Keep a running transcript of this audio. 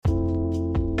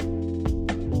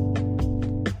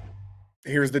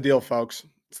Here's the deal, folks.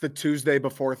 It's the Tuesday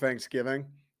before Thanksgiving.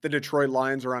 The Detroit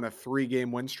Lions are on a 3-game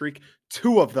win streak,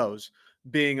 2 of those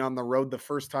being on the road, the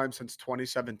first time since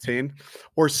 2017.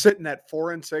 We're sitting at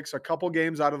 4-6, a couple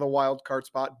games out of the wild card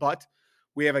spot, but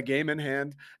we have a game in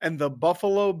hand, and the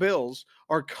Buffalo Bills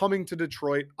are coming to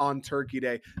Detroit on Turkey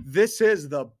Day. This is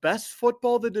the best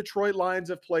football the Detroit Lions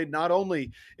have played, not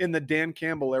only in the Dan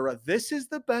Campbell era. This is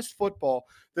the best football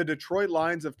the Detroit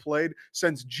Lions have played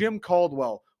since Jim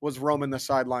Caldwell was roaming the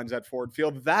sidelines at Ford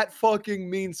Field. That fucking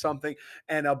means something.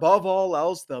 And above all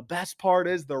else, the best part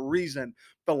is the reason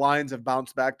the Lions have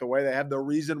bounced back the way they have, the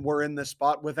reason we're in this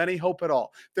spot with any hope at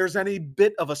all. There's any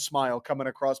bit of a smile coming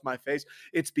across my face.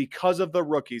 It's because of the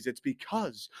rookies. It's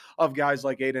because of guys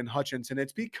like Aiden Hutchinson.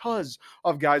 It's because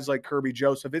of guys like Kirby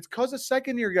Joseph. It's because of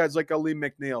second-year guys like Aleem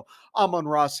McNeil,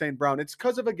 Amon-Ra St. Brown. It's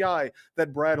because of a guy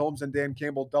that Brad Holmes and Dan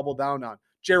Campbell double down on.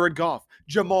 Jared Goff,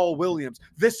 Jamal Williams,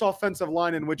 this offensive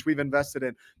line in which we've invested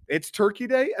in. It's Turkey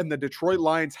Day, and the Detroit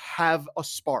Lions have a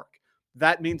spark.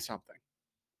 That means something.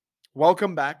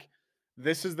 Welcome back.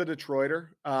 This is the Detroiter.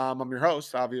 I'm your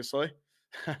host, obviously.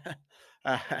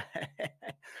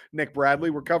 Nick Bradley.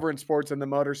 We're covering sports in the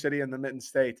Motor City and the Mitten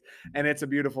State, and it's a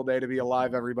beautiful day to be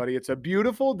alive, everybody. It's a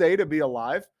beautiful day to be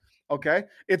alive. Okay.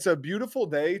 It's a beautiful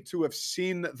day to have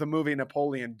seen the movie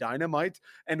Napoleon Dynamite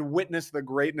and witness the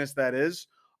greatness that is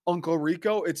Uncle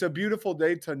Rico. It's a beautiful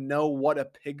day to know what a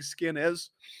pigskin is.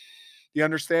 You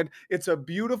understand? It's a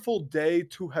beautiful day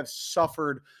to have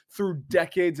suffered through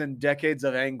decades and decades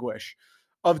of anguish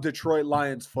of Detroit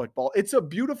Lions football. It's a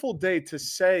beautiful day to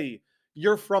say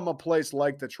you're from a place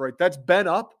like Detroit that's been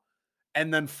up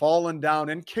and then fallen down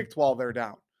and kicked while they're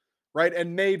down, right?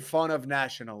 And made fun of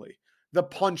nationally. The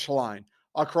punchline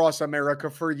across America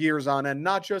for years on end,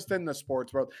 not just in the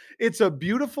sports world. It's a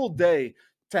beautiful day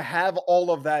to have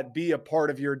all of that be a part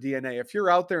of your DNA. If you're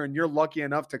out there and you're lucky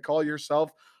enough to call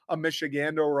yourself a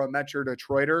Michigander or a Metro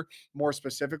Detroiter, more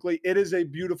specifically, it is a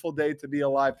beautiful day to be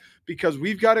alive because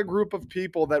we've got a group of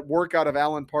people that work out of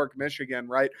Allen Park, Michigan,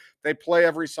 right? They play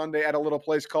every Sunday at a little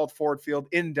place called Ford Field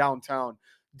in downtown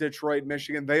Detroit,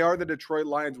 Michigan. They are the Detroit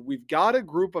Lions. We've got a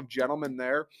group of gentlemen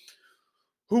there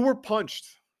who were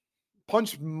punched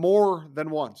more than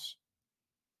once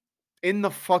in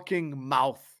the fucking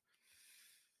mouth,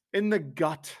 in the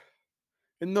gut,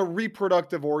 in the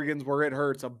reproductive organs where it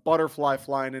hurts. A butterfly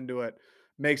flying into it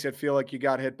makes it feel like you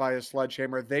got hit by a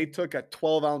sledgehammer. They took a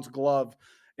 12-ounce glove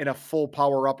in a full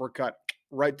power uppercut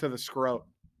right to the scrot.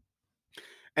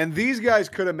 And these guys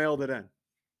could have mailed it in.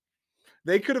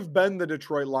 They could have been the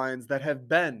Detroit Lions that have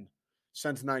been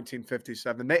since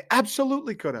 1957. They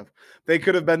absolutely could have. They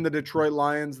could have been the Detroit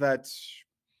Lions that,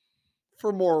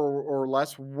 for more or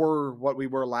less, were what we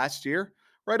were last year,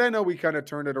 right? I know we kind of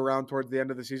turned it around towards the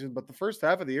end of the season, but the first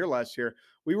half of the year last year,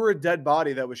 we were a dead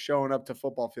body that was showing up to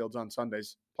football fields on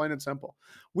Sundays, plain and simple.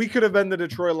 We could have been the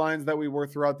Detroit Lions that we were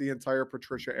throughout the entire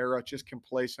Patricia era, just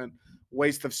complacent,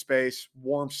 waste of space,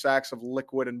 warm sacks of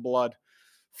liquid and blood,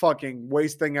 fucking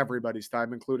wasting everybody's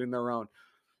time, including their own.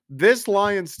 This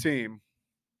Lions team,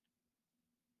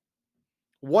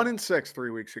 1-6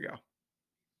 3 weeks ago.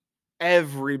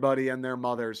 Everybody and their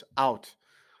mothers out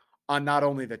on not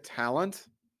only the talent,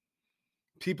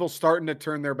 people starting to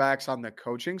turn their backs on the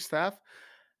coaching staff,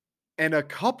 and a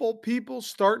couple people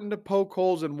starting to poke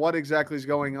holes in what exactly is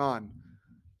going on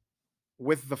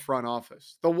with the front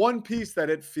office. The one piece that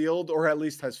it feels, or at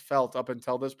least has felt up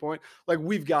until this point, like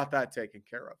we've got that taken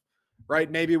care of,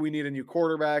 right? Maybe we need a new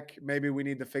quarterback. Maybe we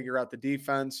need to figure out the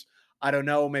defense. I don't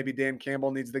know. Maybe Dan Campbell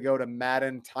needs to go to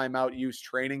Madden timeout use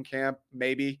training camp.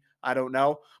 Maybe. I don't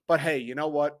know. But hey, you know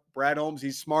what? Brad Holmes,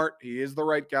 he's smart. He is the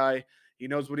right guy. He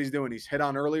knows what he's doing. He's hit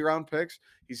on early round picks.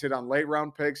 He's hit on late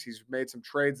round picks. He's made some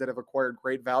trades that have acquired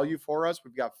great value for us.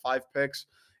 We've got 5 picks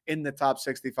in the top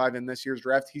 65 in this year's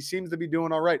draft. He seems to be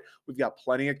doing all right. We've got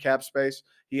plenty of cap space.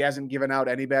 He hasn't given out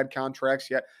any bad contracts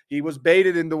yet. He was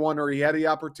baited into one, or he had the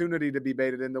opportunity to be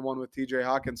baited into one with TJ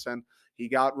Hawkinson. He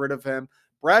got rid of him.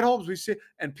 Brad Holmes, we see,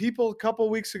 and people a couple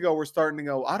weeks ago were starting to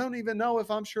go, I don't even know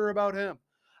if I'm sure about him.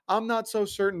 I'm not so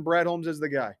certain Brad Holmes is the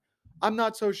guy. I'm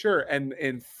not so sure. And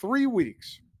in 3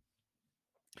 weeks,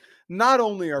 not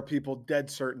only are people dead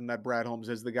certain that Brad Holmes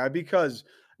is the guy, because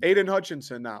Aiden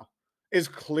Hutchinson now is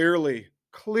clearly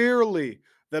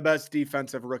the best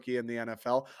defensive rookie in the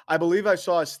NFL. I believe I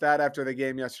saw a stat after the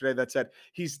game yesterday that said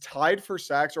he's tied for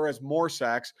sacks or has more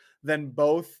sacks than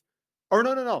both. Or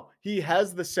no. He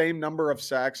has the same number of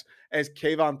sacks as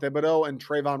Kayvon Thibodeau and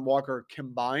Trayvon Walker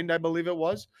combined, I believe it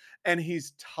was. And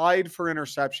he's tied for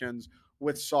interceptions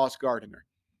with Sauce Gardner.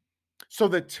 So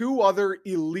the 2 other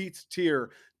elite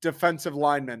tier defensive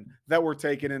linemen that were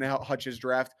taken in Hutch's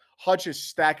draft, Hutch is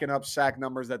stacking up sack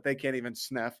numbers that they can't even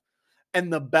sniff.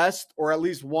 And the best, or at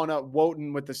least one of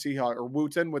Wooten with the Seahawks, or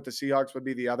Wooten with the Seahawks would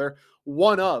be the other,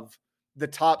 one of the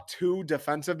top 2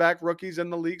 defensive back rookies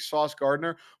in the league, Sauce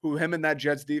Gardner, who him and that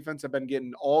Jets defense have been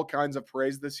getting all kinds of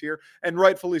praise this year, and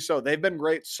rightfully so. They've been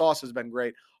great. Sauce has been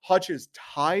great. Hutch is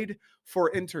tied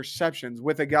for interceptions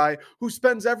with a guy who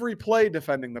spends every play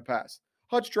defending the pass.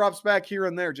 Hutch drops back here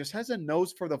and there, just has a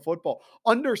nose for the football,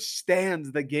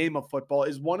 understands the game of football,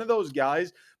 is one of those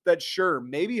guys that sure,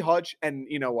 maybe Hutch, and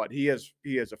you know what, he is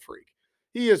a freak.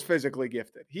 He is physically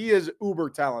gifted. He is uber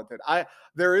talented.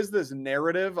 There is this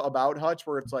narrative about Hutch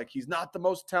where it's like he's not the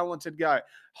most talented guy.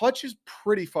 Hutch is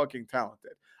pretty fucking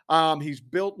talented. He's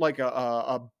built like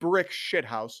a brick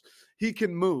shithouse. He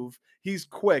can move. He's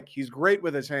quick. He's great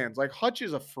with his hands. Like Hutch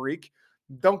is a freak.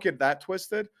 Don't get that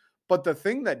twisted. But the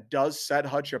thing that does set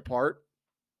Hutch apart,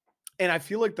 and I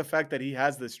feel like the fact that he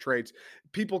has this traits,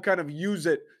 people kind of use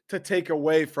it to take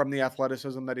away from the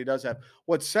athleticism that he does have.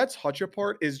 What sets Hutch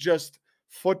apart is just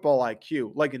football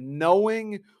IQ, like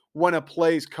knowing when a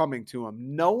play's coming to him,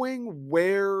 knowing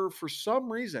where, for some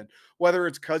reason, whether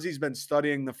it's because he's been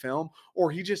studying the film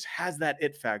or he just has that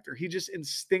it factor. He just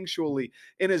instinctually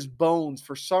in his bones,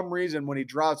 for some reason, when he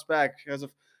drops back, has a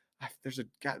there's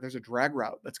a drag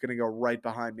route that's going to go right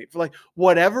behind me. For like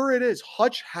whatever it is,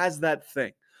 Hutch has that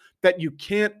thing that you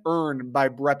can't earn by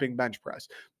repping bench press,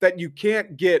 that you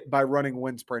can't get by running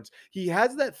wind sprints. He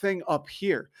has that thing up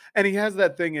here, and he has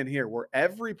that thing in here where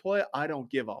every play, I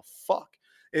don't give a fuck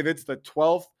if it's the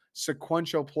 12th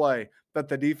sequential play that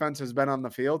the defense has been on the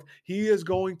field, he is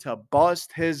going to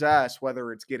bust his ass,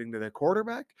 whether it's getting to the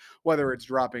quarterback, whether it's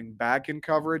dropping back in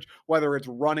coverage, whether it's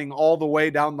running all the way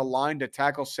down the line to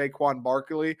tackle Saquon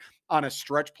Barkley on a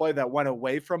stretch play that went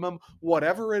away from him,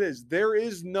 whatever it is, there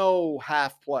is no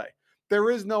half play. There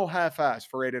is no half-ass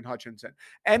for Aiden Hutchinson.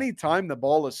 Anytime the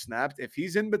ball is snapped, if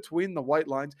he's in between the white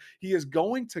lines, he is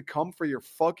going to come for your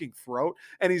fucking throat,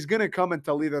 and he's going to come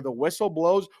until either the whistle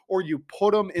blows or you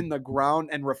put him in the ground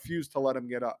and refuse to let him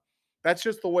get up. That's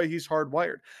just the way he's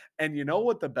hardwired. And you know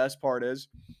what the best part is?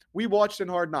 We watched in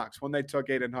Hard Knocks when they took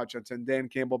Aiden Hutchinson, Dan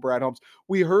Campbell, Brad Holmes.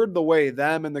 We heard the way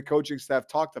them and the coaching staff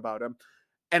talked about him.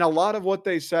 And a lot of what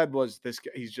they said was, this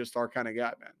guy, he's just our kind of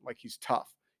guy, man. Like, he's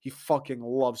tough. He fucking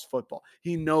loves football.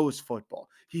 He knows football.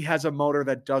 He has a motor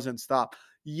that doesn't stop.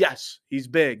 Yes, he's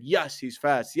big. Yes, he's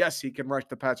fast. Yes, he can rush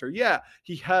the passer. Yeah,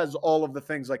 he has all of the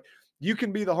things. Like, you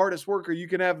can be the hardest worker. You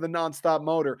can have the nonstop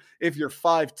motor. If you're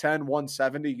 5'10",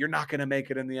 170, you're not going to make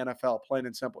it in the NFL, plain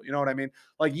and simple. You know what I mean?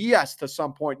 Like, yes, to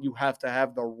some point, you have to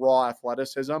have the raw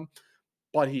athleticism,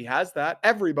 but he has that.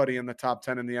 Everybody in the top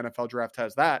 10 in the NFL draft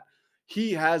has that.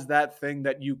 He has that thing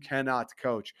that you cannot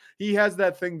coach. He has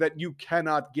that thing that you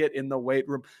cannot get in the weight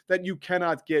room, that you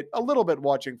cannot get a little bit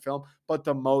watching film, but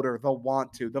the motor, the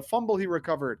want to, the fumble he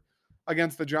recovered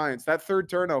against the Giants, that third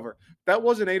turnover, that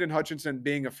wasn't Aiden Hutchinson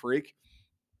being a freak.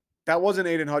 That wasn't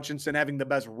Aiden Hutchinson having the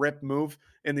best rip move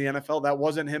in the NFL. That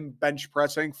wasn't him bench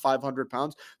pressing 500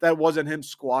 pounds. That wasn't him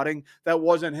squatting. That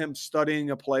wasn't him studying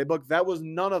a playbook. That was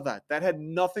none of that. That had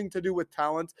nothing to do with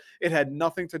talent. It had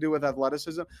nothing to do with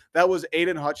athleticism. That was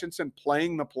Aiden Hutchinson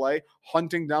playing the play,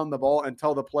 hunting down the ball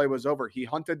until the play was over. He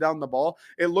hunted down the ball.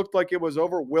 It looked like it was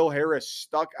over. Will Harris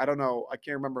stuck. I don't know. I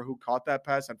can't remember who caught that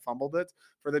pass and fumbled it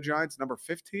for the Giants. Number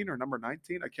 15 or number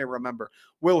 19? I can't remember.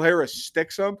 Will Harris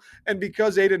sticks him. And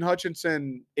because Aiden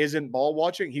Hutchinson isn't ball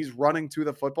watching, he's running to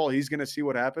the football. He's going to see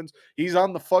what happens. He's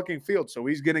on the fucking field, so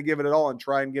he's going to give it all and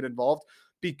try and get involved.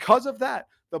 Because of that,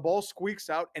 the ball squeaks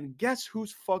out, and guess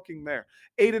who's fucking there?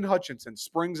 Aiden Hutchinson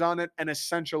springs on it and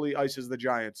essentially ices the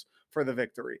Giants for the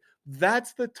victory.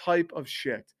 That's the type of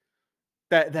shit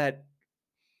that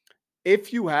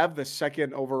if you have the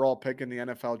second overall pick in the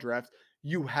NFL draft,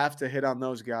 you have to hit on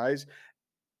those guys.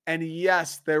 And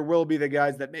yes, there will be the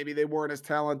guys that maybe they weren't as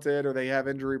talented or they have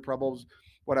injury problems,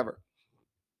 whatever.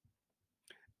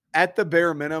 At the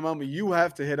bare minimum, you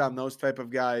have to hit on those type of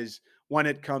guys when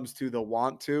it comes to the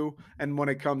want to and when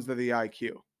it comes to the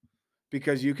IQ.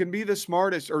 Because you can be the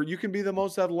smartest or you can be the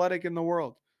most athletic in the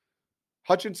world.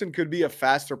 Hutchinson could be a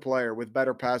faster player with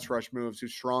better pass rush moves,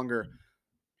 who's stronger.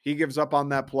 He gives up on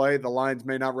that play. The Lions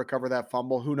may not recover that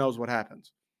fumble. Who knows what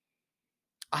happens?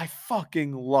 I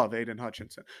fucking love Aiden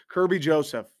Hutchinson. Kirby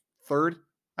Joseph, third,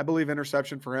 I believe,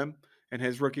 interception for him in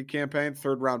his rookie campaign.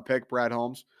 Third round pick, Brad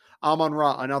Holmes.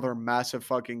 Amon-Ra, another massive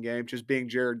fucking game, just being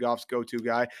Jared Goff's go-to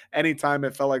guy. Anytime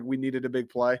it felt like we needed a big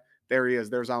play, there he is.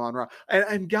 There's Amon-Ra.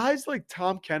 And guys like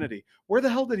Tom Kennedy, where the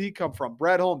hell did he come from?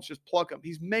 Brad Holmes, just pluck him.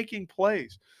 He's making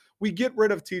plays. We get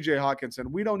rid of TJ Hawkinson.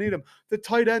 We don't need him. The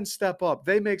tight ends step up.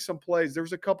 They make some plays.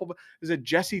 There's a couple. Is it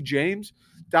Jesse James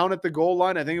down at the goal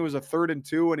line? I think it was a 3rd and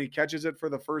 2, and he catches it for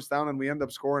the first down, and we end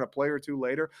up scoring a play or two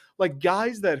later. Like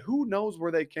guys that who knows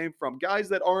where they came from. Guys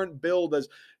that aren't billed as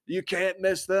you can't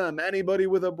miss them. Anybody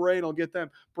with a brain will get them.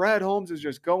 Brad Holmes is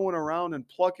just going around and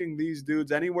plucking these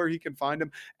dudes anywhere he can find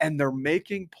them, and they're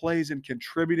making plays and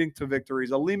contributing to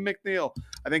victories. Aleem McNeil,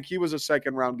 I think he was a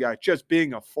 2nd-round guy, just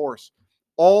being a force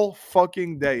all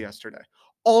fucking day yesterday.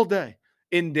 All day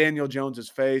in Daniel Jones's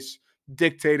face,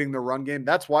 dictating the run game.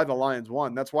 That's why the Lions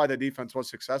won. That's why the defense was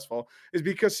successful, is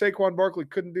because Saquon Barkley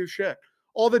couldn't do shit.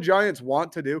 All the Giants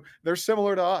want to do, they're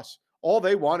similar to us. All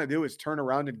they want to do is turn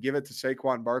around and give it to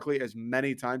Saquon Barkley as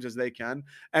many times as they can.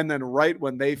 And then right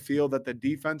when they feel that the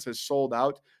defense is sold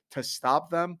out to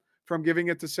stop them from giving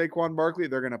it to Saquon Barkley,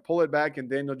 they're going to pull it back and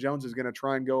Daniel Jones is going to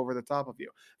try and go over the top of you.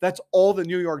 That's all the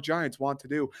New York Giants want to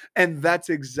do. And that's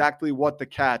exactly what the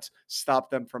Cats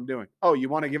stopped them from doing. Oh, you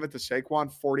want to give it to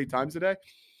Saquon 40 times a day?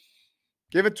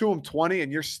 Give it to him 20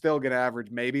 and you're still going to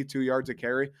average maybe 2 yards a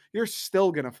carry. You're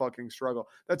still going to fucking struggle.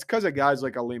 That's because of guys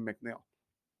like Aleem McNeil.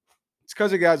 It's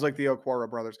because of guys like the Okwara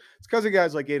brothers. It's because of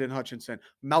guys like Aiden Hutchinson,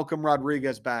 Malcolm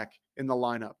Rodriguez back in the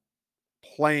lineup,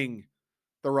 playing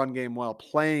the run game well,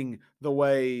 playing the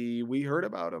way we heard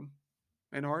about him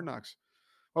in Hard Knocks.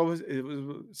 What was it?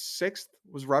 Was 6th?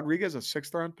 Was Rodriguez a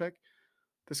 6th-round pick?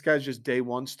 This guy's just day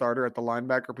one starter at the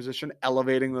linebacker position,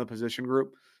 elevating the position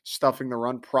group, stuffing the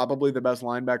run. Probably the best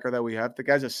linebacker that we have. The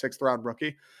guy's a 6th-round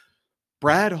rookie.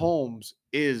 Brad Holmes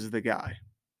is the guy.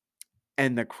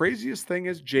 And the craziest thing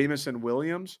is Jamison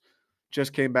Williams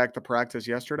just came back to practice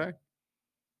yesterday.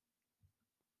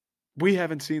 We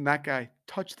haven't seen that guy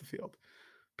touch the field.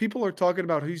 People are talking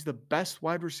about he's the best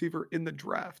wide receiver in the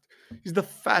draft. He's the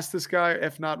fastest guy,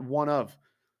 if not one of,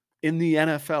 in the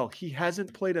NFL. He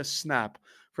hasn't played a snap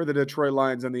for the Detroit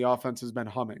Lions, and the offense has been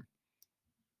humming.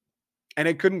 And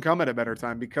it couldn't come at a better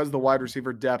time because the wide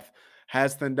receiver depth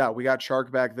has thinned out. We got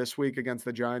Shark back this week against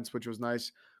the Giants, which was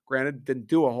nice. Granted, didn't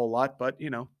do a whole lot, but,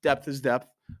 depth is depth.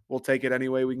 We'll take it any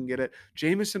way we can get it.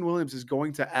 Jamison Williams is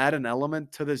going to add an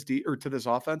element to this to this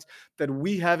offense that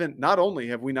we haven't. Not only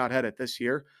have we not had it this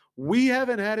year, we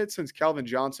haven't had it since Calvin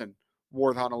Johnson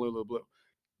wore the Honolulu blue.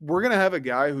 We're going to have a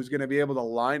guy who's going to be able to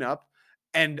line up,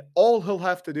 and all he'll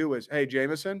have to do is, hey,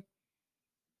 Jamison,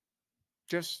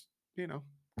 just,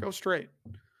 go straight.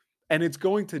 And it's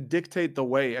going to dictate the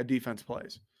way a defense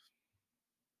plays.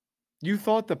 You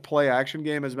thought the play action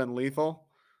game has been lethal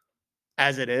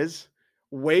as it is?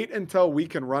 Wait until we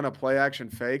can run a play action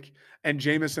fake and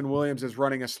Jamison Williams is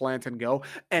running a slant and go.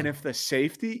 And if the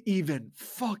safety even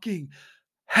fucking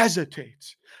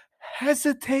hesitates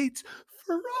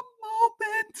for a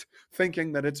moment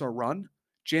thinking that it's a run,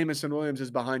 Jamison Williams is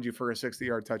behind you for a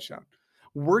 60-yard touchdown.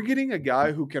 We're getting a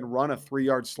guy who can run a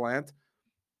 3-yard slant,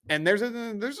 and there's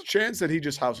a chance that he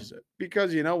just houses it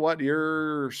because you know what?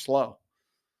 You're slow.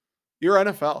 You're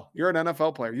NFL. You're an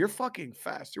NFL player. You're fucking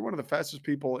fast. You're one of the fastest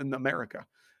people in America.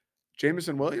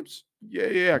 Jamison Williams?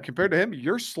 Yeah. Compared to him,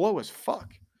 you're slow as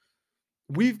fuck.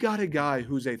 We've got a guy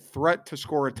who's a threat to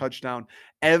score a touchdown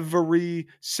every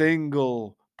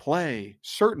single play,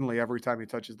 certainly every time he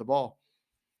touches the ball.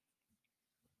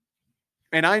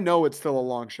 And I know it's still a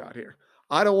long shot here.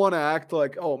 I don't want to act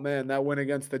like, oh man, that win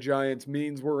against the Giants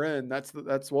means we're in. That's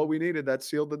what we needed. That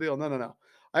sealed the deal. No.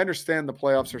 I understand the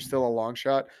playoffs are still a long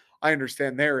shot. I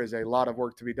understand there is a lot of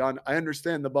work to be done. I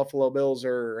understand the Buffalo Bills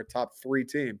are a top 3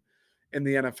 team in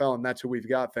the NFL, and that's who we've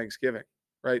got Thanksgiving,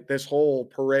 right? This whole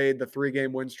parade, the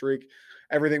 3-game win streak,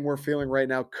 everything we're feeling right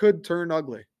now could turn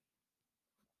ugly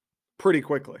pretty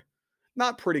quickly.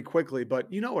 Not pretty quickly,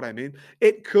 but you know what I mean.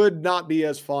 It could not be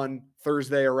as fun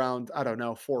Thursday around,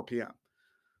 4 p.m.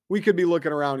 We could be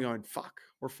looking around going, fuck,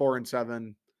 we're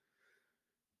 4-7.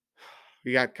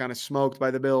 We got kind of smoked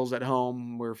by the Bills at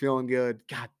home. We're feeling good.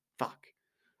 God, fuck.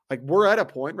 Like, we're at a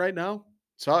point right now.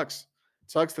 Sucks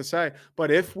to say. But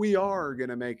if we are going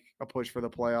to make a push for the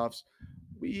playoffs,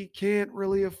 we can't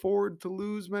really afford to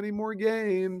lose many more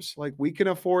games. Like, we can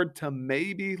afford to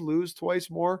maybe lose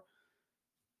twice more.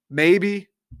 The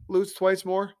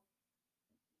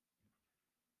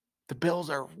Bills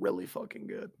are really fucking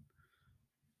good.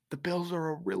 The Bills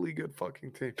are a really good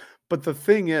fucking team. But the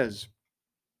thing is,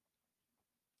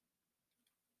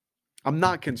 I'm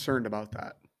not concerned about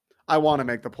that. I want to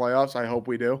make the playoffs. I hope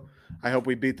we do. I hope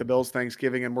we beat the Bills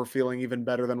Thanksgiving and we're feeling even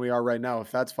better than we are right now,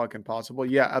 if that's fucking possible.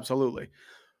 Yeah, absolutely.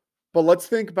 But let's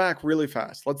think back really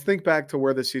fast. Let's think back to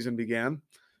where the season began.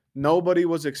 Nobody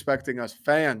was expecting us,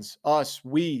 fans, us,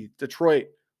 we, Detroit.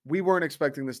 We weren't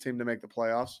expecting this team to make the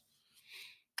playoffs.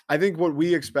 I think what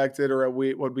we expected or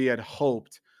what we had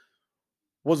hoped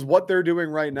was what they're doing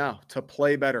right now to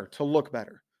play better, to look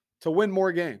better, to win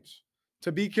more games,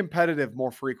 to be competitive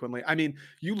more frequently. I mean,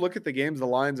 you look at the games the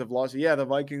Lions have lost. Yeah, the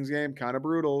Vikings game, kind of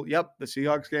brutal. Yep, the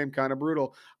Seahawks game, kind of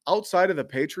brutal. Outside of the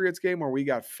Patriots game where we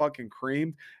got fucking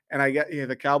creamed, and I get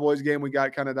the Cowboys game, we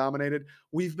got kind of dominated.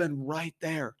 We've been right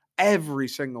there every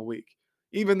single week.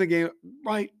 Even the game,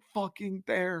 right fucking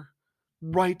there.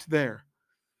 Right there.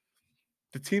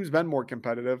 The team's been more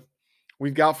competitive.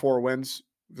 We've got 4 wins.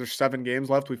 There's 7 games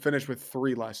left. We finished with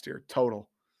 3 last year total.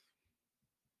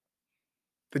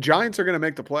 The Giants are going to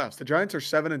make the playoffs. The Giants are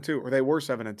 7-2, or they were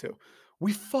 7-2.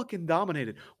 We fucking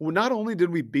dominated. Well, not only did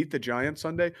we beat the Giants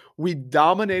Sunday, we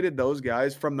dominated those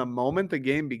guys from the moment the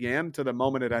game began to the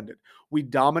moment it ended. We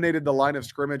dominated the line of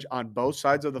scrimmage on both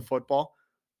sides of the football.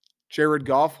 Jared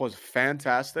Goff was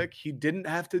fantastic. He didn't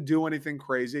have to do anything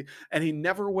crazy, and he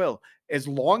never will. As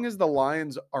long as the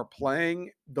Lions are playing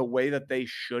the way that they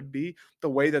should be, the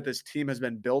way that this team has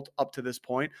been built up to this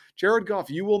point, Jared Goff,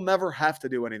 you will never have to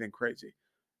do anything crazy.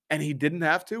 And he didn't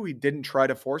have to. He didn't try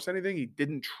to force anything. He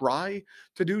didn't try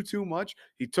to do too much.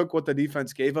 He took what the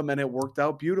defense gave him, and it worked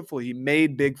out beautifully. He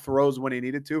made big throws when he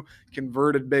needed to,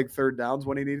 converted big third downs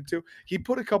when he needed to. He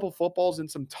put a couple footballs in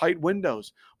some tight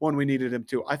windows when we needed him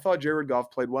to. I thought Jared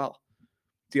Goff played well.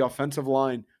 The offensive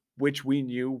line, which we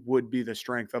knew would be the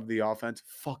strength of the offense,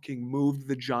 fucking moved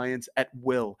the Giants at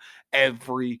will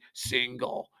every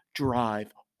single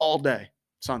drive all day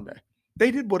Sunday. They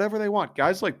did whatever they want.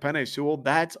 Guys like Penei Sewell,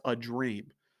 that's a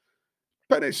dream.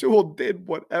 Penei Sewell did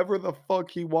whatever the fuck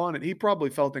he wanted. He probably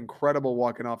felt incredible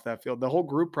walking off that field. The whole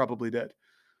group probably did.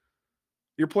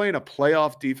 You're playing a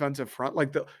playoff defensive front.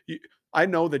 I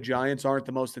know the Giants aren't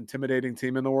the most intimidating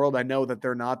team in the world. I know that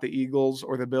they're not the Eagles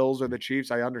or the Bills or the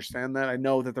Chiefs. I understand that. I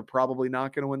know that they're probably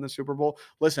not going to win the Super Bowl.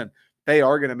 Listen, they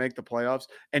are going to make the playoffs,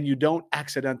 and you don't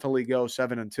accidentally go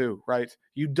 7-2, right?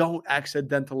 You don't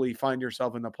accidentally find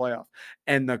yourself in the playoff.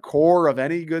 And the core of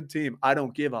any good team, I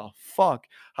don't give a fuck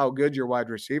how good your wide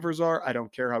receivers are. I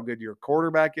don't care how good your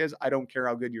quarterback is. I don't care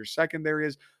how good your secondary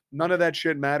is. None of that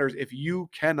shit matters if you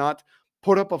cannot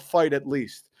put up a fight at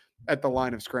least at the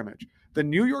line of scrimmage. The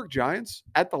New York Giants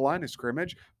at the line of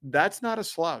scrimmage, that's not a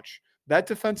slouch. That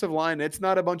defensive line, it's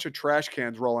not a bunch of trash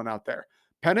cans rolling out there.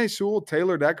 Penei Sewell,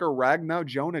 Taylor Decker, Ragnow,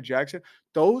 Jonah Jackson,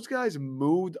 those guys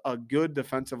moved a good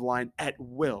defensive line at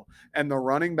will. And the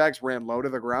running backs ran low to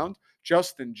the ground.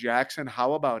 Justin Jackson,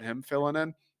 how about him filling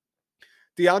in?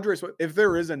 DeAndre Swift, if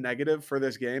there is a negative for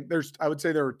this game, I would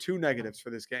say there are 2 negatives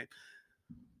for this game.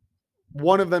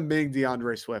 One of them being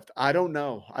DeAndre Swift. I don't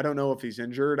know. I don't know if he's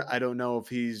injured. I don't know if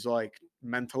he's like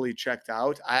mentally checked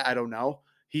out. I don't know.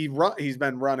 He's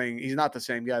been running. He's not the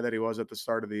same guy that he was at the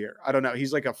start of the year. I don't know.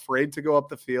 He's like afraid to go up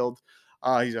the field.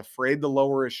 He's afraid to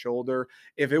lower his shoulder.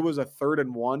 If it was a 3rd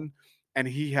and 1 and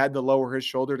he had to lower his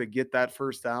shoulder to get that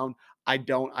first down, I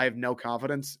have no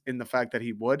confidence in the fact that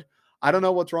he would. I don't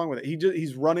know what's wrong with it.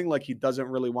 He's running like he doesn't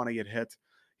really want to get hit.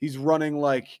 He's running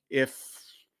like if,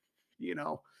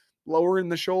 lowering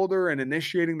the shoulder and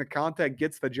initiating the contact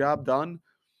gets the job done,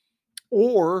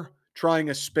 or trying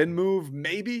a spin move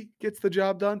maybe gets the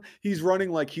job done. He's running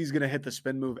like he's going to hit the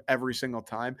spin move every single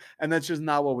time, and that's just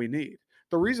not what we need.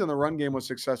 The reason the run game was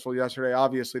successful yesterday,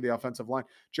 obviously the offensive line.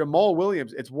 Jamal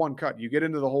Williams, it's one cut. You get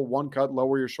into the whole one cut,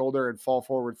 lower your shoulder, and fall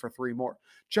forward for 3 more.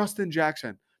 Justin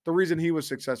Jackson, the reason he was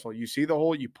successful. You see the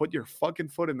hole, you put your fucking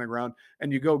foot in the ground,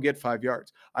 and you go get 5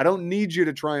 yards. I don't need you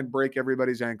to try and break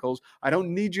everybody's ankles. I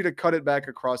don't need you to cut it back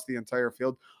across the entire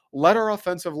field. Let our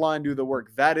offensive line do the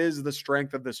work. That is the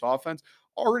strength of this offense.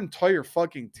 Our entire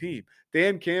fucking team.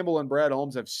 Dan Campbell and Brad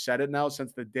Holmes have said it now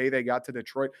since the day they got to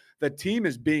Detroit. The team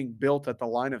is being built at the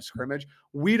line of scrimmage.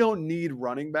 We don't need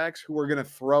running backs who are going to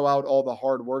throw out all the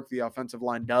hard work the offensive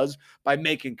line does by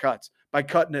making cuts, by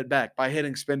cutting it back, by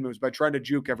hitting spin moves, by trying to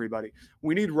juke everybody.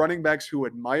 We need running backs who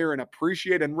admire and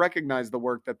appreciate and recognize the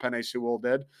work that Penei Sewell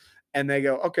did. And they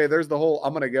go, okay, there's the hole.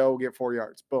 I'm going to go get 4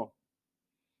 yards. Boom.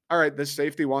 All right, this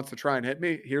safety wants to try and hit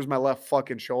me. Here's my left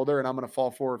fucking shoulder, and I'm going to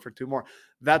fall forward for 2 more.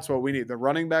 That's what we need. The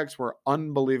running backs were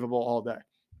unbelievable all day.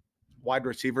 Wide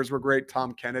receivers were great.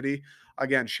 Tom Kennedy,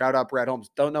 again, shout out Brad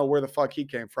Holmes. Don't know where the fuck he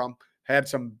came from. Had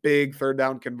some big 3rd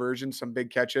down conversions, some big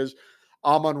catches.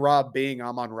 Amon-Ra being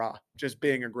Amon-Ra, just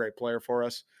being a great player for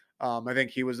us. I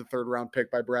think he was a 3rd round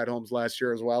pick by Brad Holmes last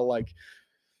year as well. Like,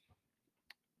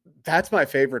 that's my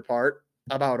favorite part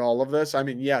about all of this. I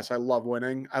mean, yes, I love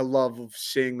winning. I love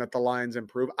seeing that the Lions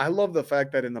improve. I love the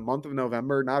fact that in the month of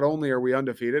November, not only are we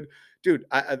undefeated, dude,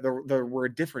 we're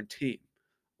a different team.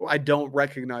 I don't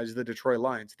recognize the Detroit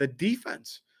Lions. The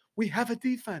defense, we have a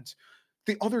defense.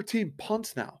 The other team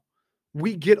punts now.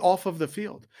 We get off of the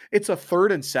field. It's a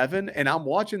 3rd and 7, and I'm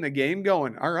watching the game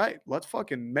going, all right, let's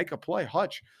fucking make a play.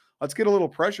 Hutch. Let's get a little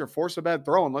pressure, force a bad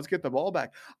throw, and let's get the ball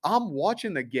back. I'm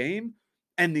watching the game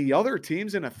and the other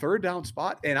team's in a 3rd down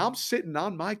spot, and I'm sitting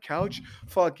on my couch,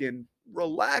 fucking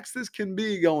relaxed as can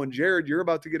be, going, Jared, you're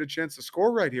about to get a chance to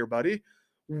score right here, buddy.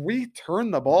 We turn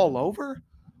the ball over.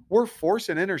 We're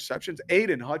forcing interceptions.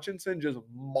 Aiden Hutchinson just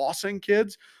mossing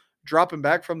kids, dropping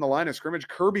back from the line of scrimmage.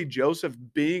 Kirby Joseph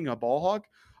being a ball hawk.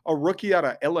 A rookie out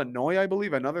of Illinois, I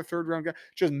believe, another 3rd round guy,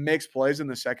 just makes plays in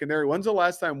the secondary. When's the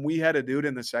last time we had a dude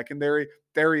in the secondary,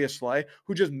 Darius Slay,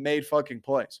 who just made fucking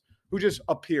plays, who just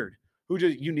appeared, who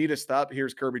just, you need to stop?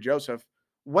 Here's Kirby Joseph.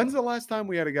 When's the last time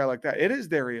we had a guy like that? It is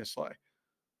Darius Slay.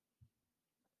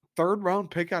 3rd round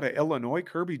pick out of Illinois,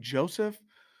 Kirby Joseph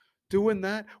doing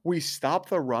that. We stop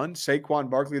the run.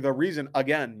 Saquon Barkley, the reason,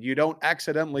 again, you don't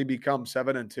accidentally become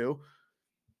 7-2.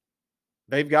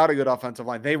 They've got a good offensive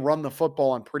line. They run the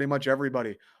football on pretty much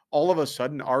everybody. All of a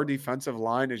sudden, our defensive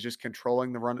line is just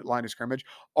controlling the run line of scrimmage.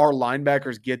 Our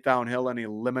linebackers get downhill and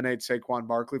eliminate Saquon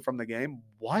Barkley from the game.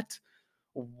 What?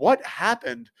 What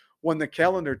happened when the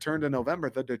calendar turned to November?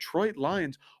 The Detroit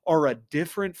Lions are a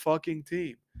different fucking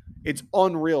team. It's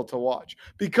unreal to watch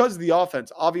because the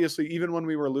offense, obviously, even when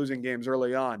we were losing games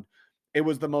early on, it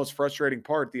was the most frustrating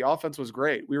part. The offense was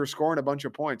great. We were scoring a bunch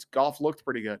of points. Goff looked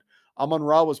pretty good.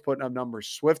 Amon-Ra was putting up numbers.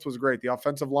 Swift was great. The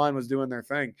offensive line was doing their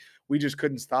thing. We just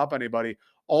couldn't stop anybody.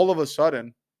 All of a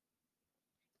sudden,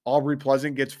 Aubrey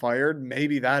Pleasant gets fired.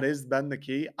 Maybe that has been the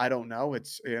key. I don't know.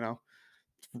 It's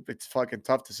fucking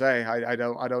tough to say. I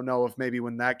don't know if maybe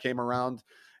when that came around,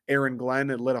 Aaron Glenn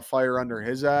had lit a fire under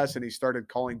his ass and he started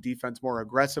calling defense more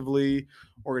aggressively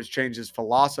or has changed his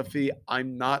philosophy.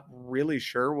 I'm not really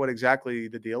sure what exactly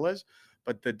the deal is,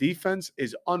 but the defense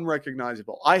is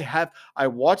unrecognizable. I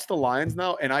watch the Lions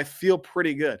now and I feel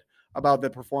pretty good about the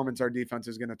performance our defense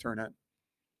is going to turn in.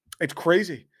 It's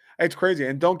crazy. It's crazy.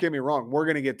 And don't get me wrong, we're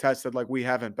going to get tested like we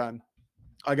haven't been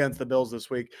against the Bills this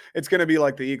week. It's going to be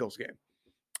like the Eagles game.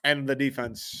 And the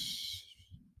defense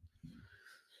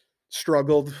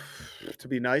struggled, to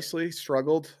be nicely,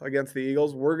 struggled against the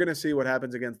Eagles. We're going to see what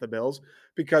happens against the Bills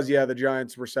because, yeah, the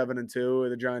Giants were 7-2.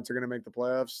 The Giants are going to make the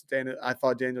playoffs. I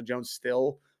thought Daniel Jones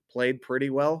still played pretty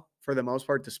well for the most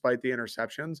part, despite the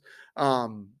interceptions.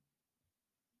 The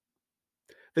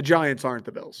Giants aren't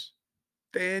the Bills.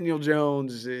 Daniel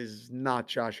Jones is not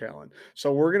Josh Allen.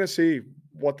 So we're going to see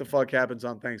what the fuck happens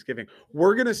on Thanksgiving.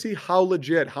 We're going to see how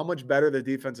much better the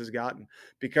defense has gotten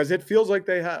because it feels like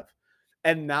they have.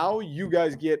 And now you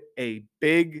guys get a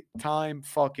big time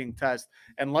fucking test.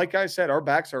 And like I said, our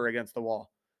backs are against the wall.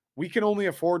 We can only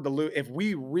afford to lose. If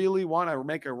we really want to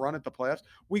make a run at the playoffs,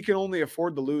 we can only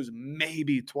afford to lose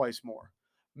maybe twice more.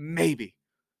 Maybe.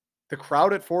 The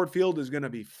crowd at Ford Field is going to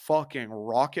be fucking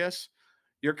raucous.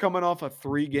 You're coming off a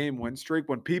 3-game win streak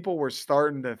when people were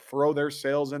starting to throw their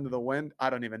sails into the wind. I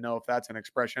don't even know if that's an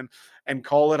expression and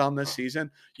call it on this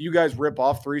season. You guys rip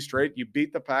off 3 straight. You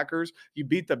beat the Packers. You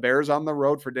beat the Bears on the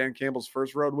road for Dan Campbell's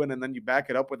first road win. And then you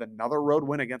back it up with another road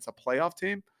win against a playoff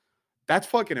team. That's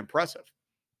fucking impressive.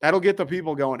 That'll get the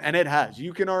people going. And it has.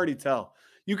 You can already tell.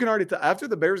 After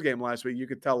the Bears game last week, you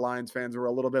could tell Lions fans were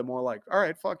a little bit more like, all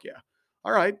right, fuck yeah.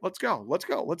 All right, let's go. Let's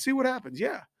go. Let's see what happens.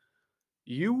 Yeah.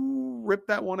 You rip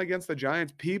that one against the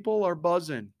Giants, people are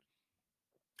buzzing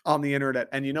on the internet.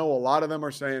 And a lot of them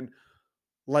are saying,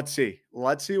 let's see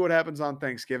what happens on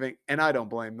Thanksgiving. And I don't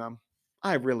blame them.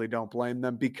 I really don't blame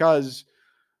them because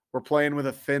we're playing with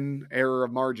a thin error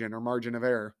of margin or margin of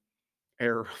error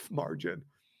of margin.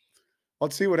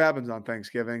 Let's see what happens on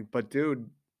Thanksgiving. But dude,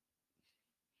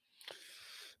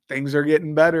 things are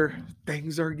getting better.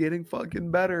 Things are getting fucking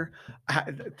better.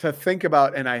 To think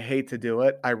about, and I hate to do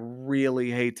it. I really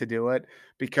hate to do it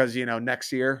because,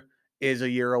 next year is a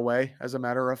year away. As a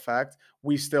matter of fact,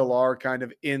 we still are kind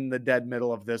of in the dead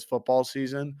middle of this football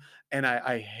season. And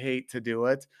I hate to do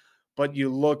it. But you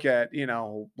look at,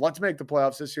 let's make the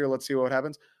playoffs this year. Let's see what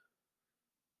happens.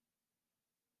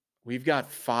 We've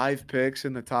got 5 picks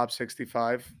in the top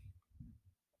 65.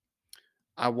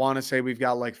 I want to say we've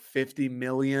got like 50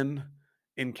 million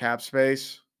in cap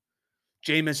space.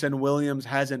 Jamison Williams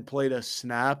hasn't played a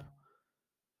snap.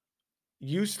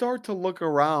 You start to look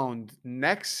around.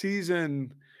 Next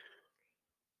season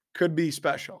could be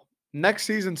special. Next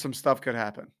season, some stuff could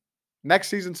happen. Next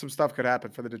season, some stuff could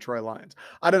happen for the Detroit Lions.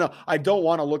 I don't know. I don't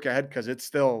want to look ahead because it's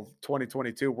still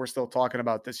 2022. We're still talking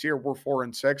about this year. We're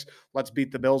 4-6. Let's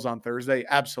beat the Bills on Thursday.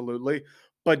 Absolutely.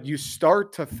 But you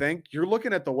start to think, you're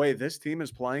looking at the way this team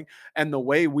is playing and the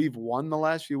way we've won the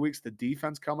last few weeks, the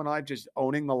defense coming alive, just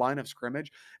owning the line of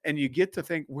scrimmage. And you get to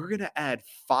think we're going to add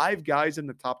 5 guys in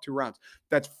the top 2 rounds.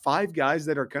 That's 5 guys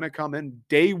that are going to come in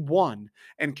day one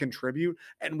and contribute.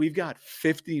 And we've got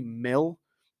 50 mil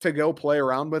to go play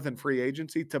around with in free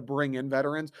agency, to bring in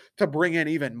veterans, to bring in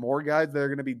even more guys that are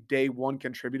going to be day one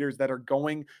contributors that are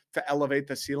going to elevate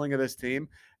the ceiling of this team.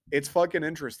 It's fucking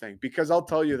interesting, because I'll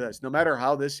tell you this, no matter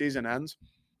how this season ends,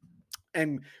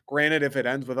 and granted, if it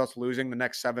ends with us losing the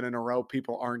next 7 in a row,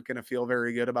 people aren't going to feel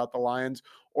very good about the Lions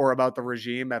or about the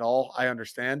regime at all. I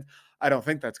understand. I don't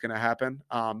think that's going to happen.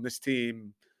 This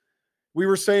team, we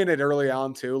were saying it early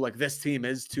on too, like, this team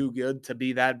is too good to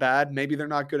be that bad. Maybe they're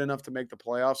not good enough to make the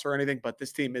playoffs or anything, but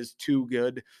this team is too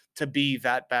good to be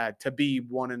that bad, to be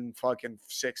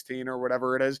 1-16 or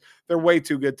whatever it is. They're way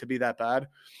too good to be that bad.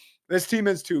 This team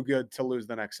is too good to lose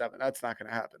the next 7. That's not going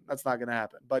to happen. That's not going to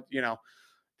happen. But,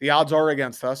 the odds are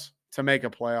against us to make a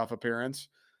playoff appearance.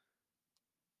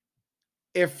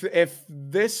 If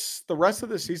the rest of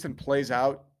the season plays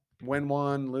out, win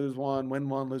one, lose one, win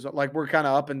one, lose one, like, we're kind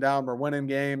of up and down, we're winning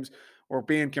games, we're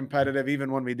being competitive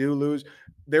even when we do lose,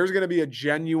 there's going to be a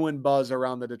genuine buzz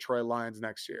around the Detroit Lions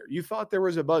next year. You thought there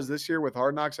was a buzz this year with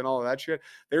Hard Knocks and all of that shit.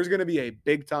 There's going to be a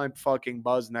big time fucking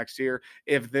buzz next year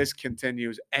if this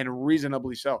continues, and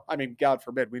reasonably so. I mean, God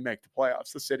forbid we make the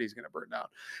playoffs. The city's going to burn down.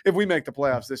 If we make the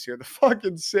playoffs this year, the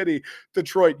fucking city,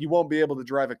 Detroit, you won't be able to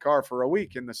drive a car for a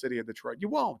week in the city of Detroit. You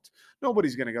won't.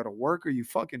 Nobody's going to go to work. Are you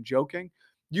fucking joking?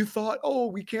 You thought, oh,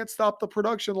 we can't stop the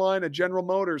production line at General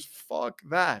Motors. Fuck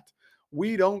that.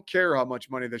 We don't care how much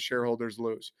money the shareholders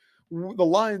lose. The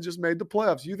Lions just made the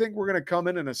playoffs. You think we're going to come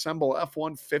in and assemble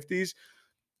F-150s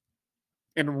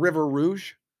in River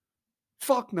Rouge?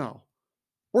 Fuck no.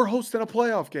 We're hosting a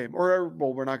playoff game. Or,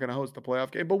 well, we're not going to host a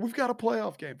playoff game, but we've got a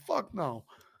playoff game. Fuck no.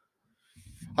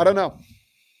 I don't know.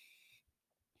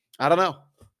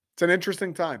 It's an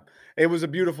interesting time. It was a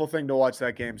beautiful thing to watch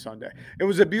that game Sunday. It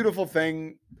was a beautiful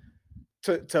thing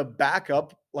to back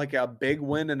up like a big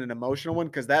win and an emotional one,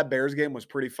 because that Bears game was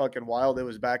pretty fucking wild. It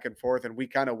was back and forth, and we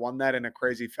kind of won that in a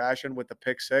crazy fashion with the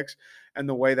pick six and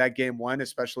the way that game went,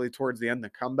 especially towards the end, the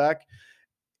comeback.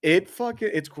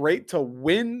 It's great to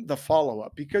win the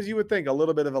follow-up, because you would think a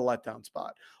little bit of a letdown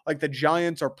spot. Like, the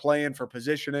Giants are playing for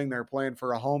positioning. They're playing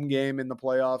for a home game in the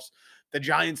playoffs. The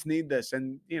Giants need this.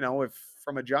 And, if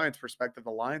from a Giants perspective,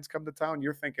 the Lions come to town,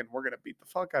 you're thinking we're going to beat the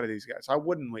fuck out of these guys. How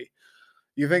wouldn't we?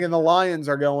 You thinking the Lions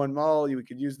are going, well, we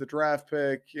could use the draft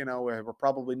pick. We're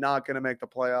probably not going to make the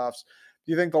playoffs.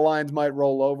 Do you think the Lions might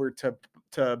roll over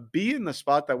to be in the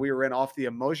spot that we were in off the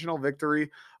emotional victory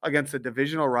against a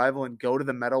divisional rival and go to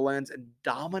the Meadowlands and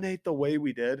dominate the way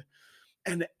we did?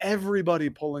 And everybody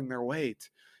pulling their weight.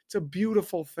 It's a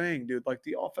beautiful thing, dude. Like,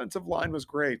 the offensive line was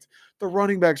great. The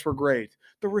running backs were great.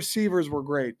 The receivers were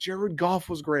great. Jared Goff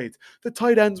was great. The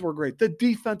tight ends were great. The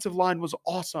defensive line was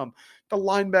awesome. The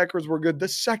linebackers were good. The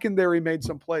secondary made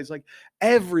some plays. Like,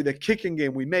 the kicking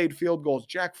game, we made field goals.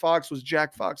 Jack Fox was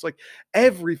Jack Fox. Like,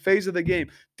 every phase of the game,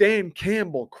 Dan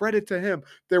Campbell, credit to him.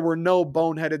 There were no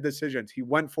boneheaded decisions. He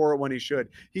went for it when he should.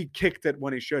 He kicked it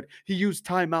when he should. He used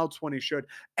timeouts when he should.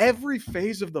 Every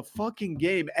phase of the fucking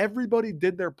game, everybody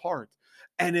did their part,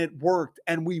 and it worked,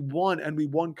 and we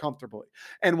won comfortably.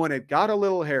 And when it got a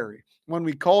little hairy, when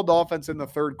we called offense in the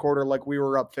third quarter like we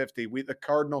were up 50, the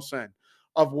cardinal sin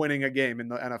of winning a game in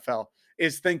the NFL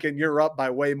is thinking you're up by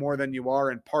way more than you are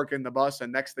and parking the bus,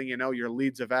 and next thing you know, your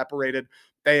lead's evaporated.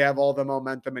 They have all the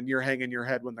momentum, and you're hanging your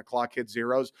head when the clock hits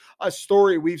zeros. A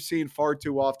story we've seen far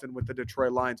too often with the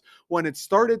Detroit Lions. When it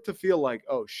started to feel like,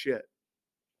 oh shit,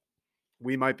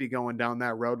 we might be going down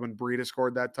that road, when Breida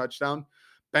scored that touchdown,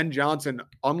 Ben Johnson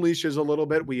unleashes a little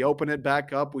bit. We open it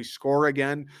back up. We score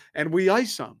again, and we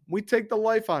ice them. We take the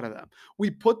life out of them. We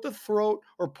put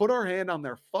our hand on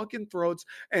their fucking throats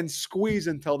and squeeze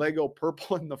until they go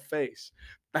purple in the face.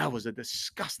 That was a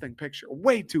disgusting picture.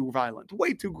 Way too violent,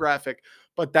 way too graphic,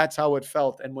 but that's how it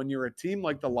felt. And when you're a team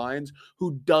like the Lions,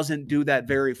 who doesn't do that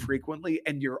very frequently,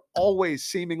 and you're always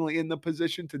seemingly in the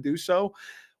position to do so,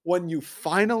 when you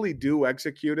finally do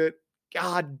execute it,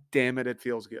 God damn it, it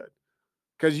feels good.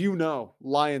 Because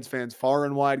Lions fans far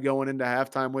and wide going into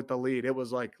halftime with the lead, it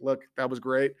was like, look, that was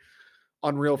great.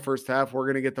 Unreal first half. We're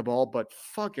going to get the ball, but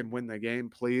fucking win the game,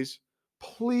 please.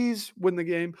 Please win the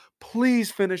game.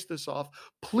 Please finish this off.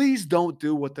 Please don't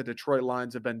do what the Detroit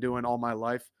Lions have been doing all my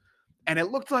life. And it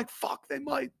looked like, fuck, they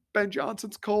might. Ben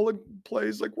Johnson's calling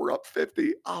plays like we're up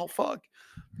 50. Oh, fuck.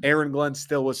 Aaron Glenn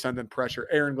still was sending pressure.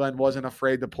 Aaron Glenn wasn't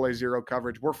afraid to play zero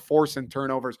coverage. We're forcing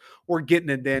turnovers. We're getting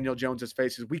in Daniel Jones's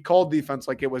faces. We called defense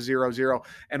like it was 0-0.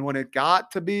 And when it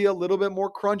got to be a little bit more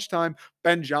crunch time,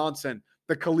 Ben Johnson,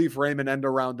 the Khalif Raymond end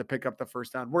around to pick up the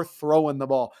first down. We're throwing the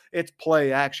ball. It's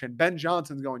play action. Ben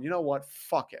Johnson's going, you know what?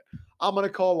 Fuck it. I'm going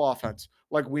to call offense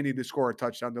like we need to score a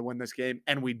touchdown to win this game.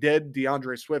 And we did.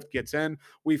 DeAndre Swift gets in.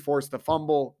 We forced the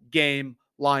fumble. Game.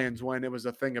 Lions win. It was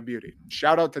a thing of beauty.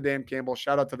 Shout out to Dan Campbell.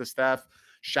 Shout out to the staff.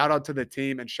 Shout out to the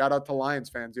team. And shout out to Lions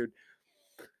fans, dude.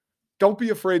 Don't be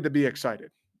afraid to be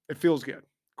excited. It feels good.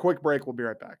 Quick break. We'll be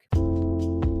right back.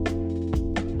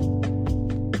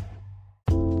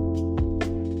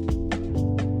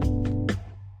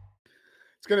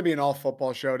 It's going to be an all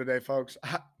football show today, folks.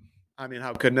 I mean,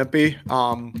 how couldn't it be?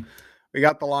 We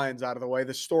got the Lions out of the way.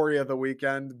 The story of the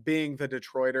weekend being the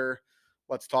Detroiter.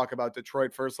 Let's talk about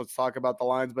Detroit first. Let's talk about the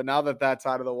Lions. But now that that's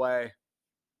out of the way,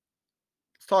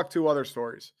 let's talk two other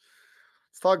stories.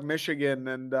 Let's talk Michigan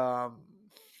and I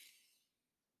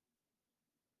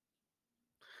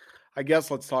guess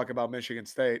let's talk about Michigan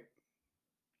State.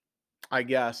 I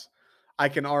guess I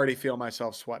can already feel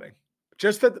myself sweating.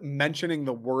 Just that mentioning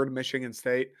the word Michigan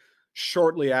State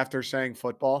shortly after saying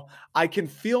football, I can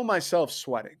feel myself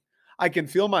sweating. I can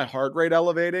feel my heart rate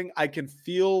elevating. I can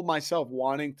feel myself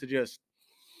wanting to just,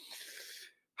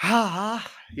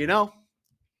 you know,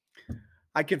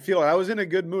 I can feel it. I was in a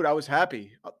good mood. I was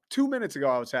happy. 2 minutes ago,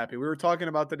 I was happy. We were talking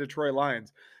about the Detroit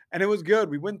Lions, and it was good.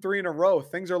 We win 3 in a row.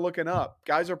 Things are looking up.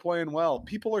 Guys are playing well.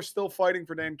 People are still fighting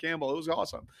for Dan Campbell. It was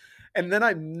awesome. And then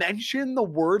I mentioned the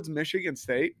words Michigan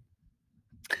State.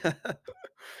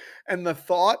 And the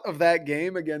thought of that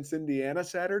game against Indiana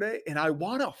Saturday, and I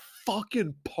want to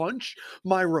fucking punch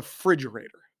my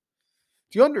refrigerator.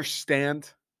 Do you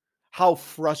understand how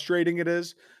frustrating it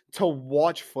is to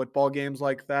watch football games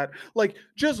like that? Like,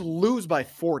 just lose by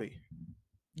 40.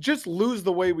 Just lose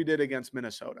the way we did against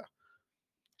Minnesota.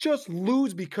 Just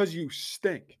lose because you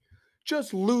stink.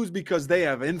 Just lose because they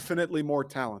have infinitely more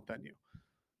talent than you.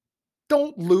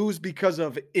 Don't lose because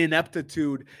of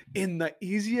ineptitude in the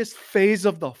easiest phase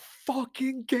of the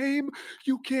fucking game.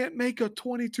 You can't make a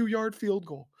 22-yard field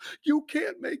goal. You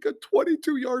can't make a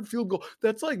 22-yard field goal.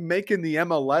 That's like making the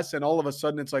MLS and all of a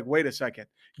sudden it's like, wait a second.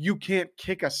 You can't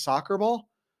kick a soccer ball?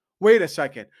 Wait a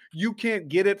second. You can't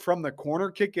get it from the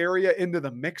corner kick area into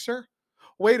the mixer?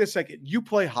 Wait a second. You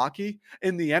play hockey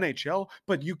in the NHL,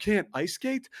 but you can't ice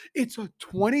skate? It's a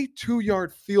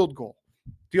 22-yard field goal.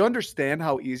 Do you understand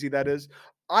how easy that is?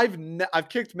 I've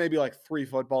kicked maybe like 3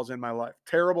 footballs in my life.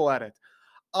 Terrible at it.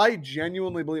 I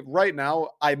genuinely believe right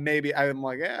now I'm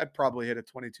like, I'd probably hit a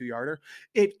 22-yarder.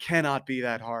 It cannot be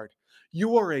that hard.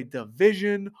 You are a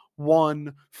Division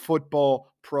 1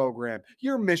 football program.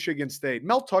 You're Michigan State.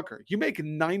 Mel Tucker, you make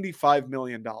 $95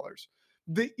 million.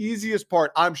 The easiest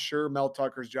part, I'm sure Mel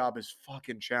Tucker's job is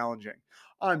fucking challenging.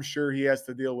 I'm sure he has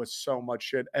to deal with so much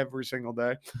shit every single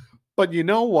day. But you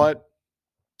know what?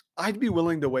 I'd be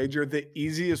willing to wager the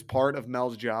easiest part of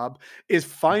Mel's job is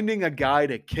finding a guy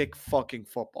to kick fucking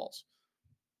footballs.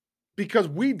 Because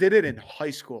we did it in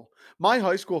high school. My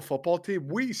high school football team,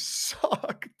 we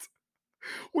sucked.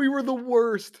 We were the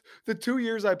worst. The 2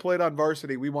 years I played on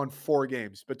varsity, we won 4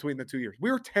 games between the 2 years.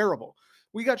 We were terrible.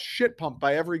 We got shit pumped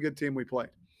by every good team we played.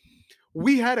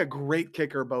 We had a great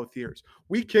kicker both years.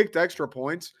 We kicked extra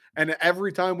points, and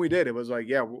every time we did, it was like,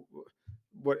 yeah,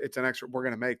 what it's an extra, we're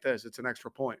going to make this. It's an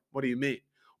extra point. What do you mean?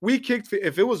 We kicked,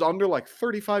 if it was under like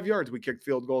 35 yards, we kicked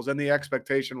field goals. And the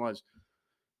expectation was,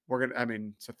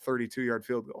 it's a 32-yard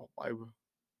field goal.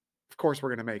 Of course we're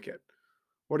going to make it.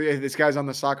 This guy's on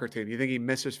the soccer team. You think he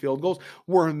misses field goals?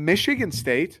 We're in Michigan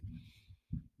State.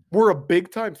 We're a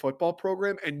big time football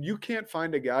program, and you can't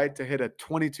find a guy to hit a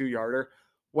 22-yarder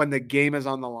when the game is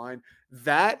on the line.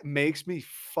 That makes me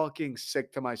fucking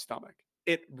sick to my stomach.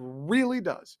 It really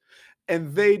does.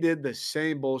 And they did the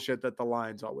same bullshit that the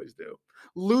Lions always do,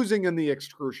 losing in the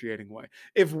excruciating way.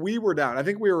 If we were down, I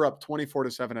think we were up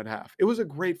 24-7 at half. It was a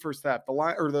great first half.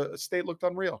 The State looked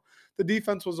unreal. The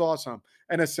defense was awesome.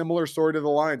 And a similar story to the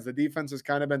Lions. The defense has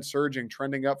kind of been surging,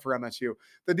 trending up for MSU.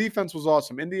 The defense was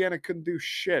awesome. Indiana couldn't do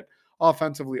shit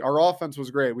offensively. Our offense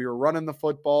was great. We were running the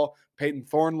football. Peyton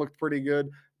Thorne looked pretty good.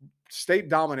 State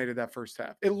dominated that first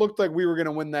half. It looked like we were going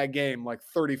to win that game like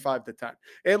 35-10.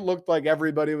 It looked like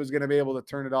everybody was going to be able to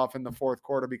turn it off in the fourth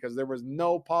quarter because there was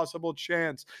no possible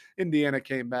chance Indiana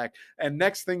came back. And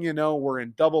next thing you know, we're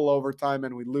in double overtime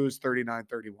and we lose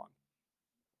 39-31.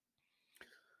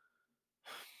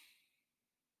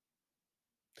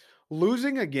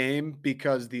 Losing a game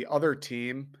because the other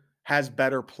team has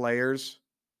better players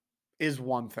is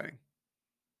one thing,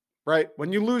 right?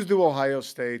 When you lose to Ohio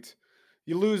State,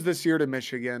 you lose this year to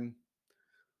Michigan.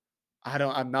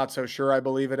 I'm not so sure I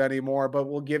believe it anymore, but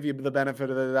we'll give you the benefit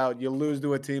of the doubt. You lose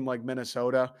to a team like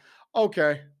Minnesota.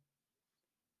 Okay.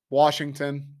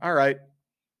 Washington. All right.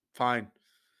 Fine.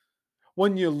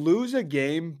 When you lose a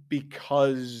game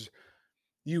because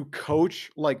you coach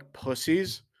like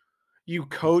pussies, you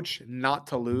coach not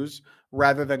to lose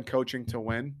rather than coaching to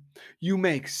win. You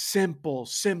make simple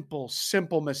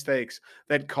mistakes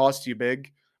that cost you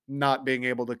big, not being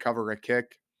able to cover a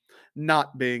kick,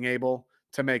 not being able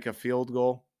to make a field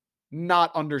goal,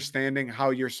 not understanding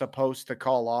how you're supposed to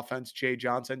call offense. Jay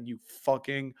Johnson, you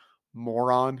fucking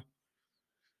moron.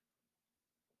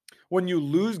 When you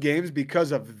lose games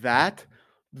because of that,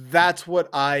 that's what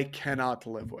I cannot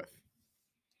live with.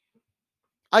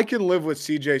 I can live with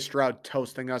CJ Stroud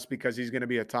toasting us because he's going to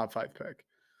be a top 5 pick.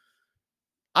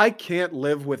 I can't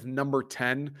live with number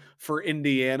 10 for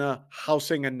Indiana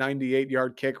housing a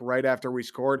 98-yard kick right after we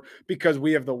scored because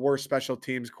we have the worst special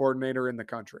teams coordinator in the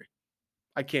country.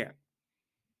 I can't.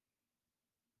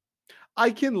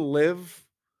 I can live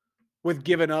with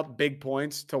giving up big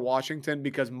points to Washington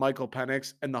because Michael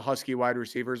Penix and the Husky wide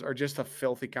receivers are just a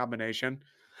filthy combination.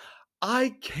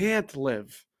 I can't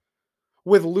live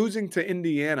with losing to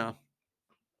Indiana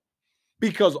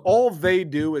because all they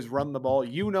do is run the ball.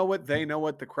 You know it. They know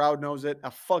it. The crowd knows it. A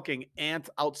fucking ant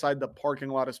outside the parking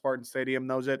lot of Spartan Stadium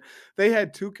knows it. They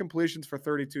had 2 completions for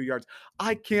 32 yards.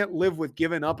 I can't live with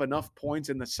giving up enough points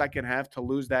in the second half to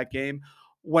lose that game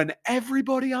when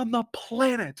everybody on the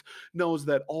planet knows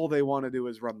that all they want to do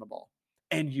is run the ball.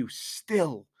 And you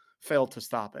still fail to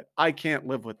stop it. I can't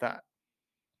live with that.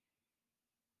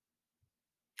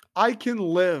 I can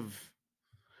live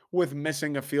with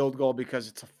missing a field goal because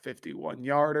it's a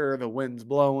 51-yarder, the wind's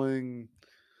blowing.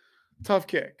 Tough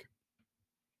kick.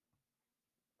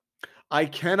 I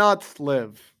cannot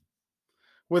live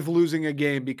with losing a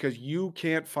game because you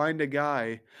can't find a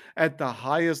guy at the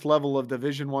highest level of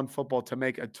Division 1 football to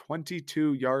make a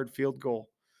 22-yard field goal.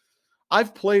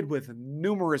 I've played with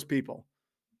numerous people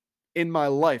in my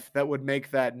life that would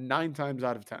make that 9 times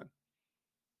out of 10.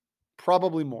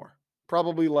 Probably more.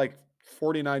 Probably like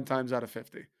 49 times out of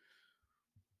 50.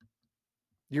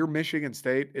 You're Michigan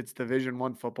State. It's Division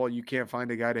 1 football. You can't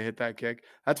find a guy to hit that kick.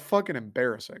 That's fucking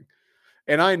embarrassing.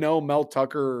 And I know Mel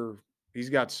Tucker, he's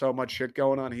got so much shit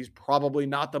going on. He's probably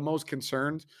not the most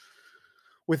concerned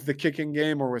with the kicking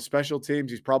game or with special teams.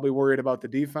 He's probably worried about the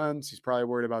defense. He's probably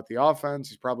worried about the offense.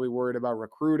 He's probably worried about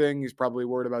recruiting. He's probably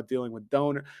worried about dealing with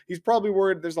donor. He's probably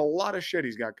worried. There's a lot of shit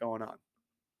he's got going on.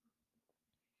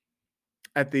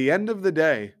 At the end of the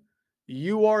day,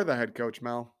 you are the head coach,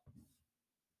 Mel.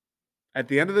 At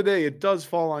the end of the day, it does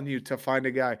fall on you to find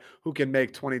a guy who can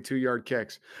make 22-yard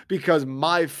kicks because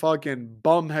my fucking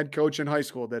bum head coach in high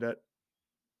school did it.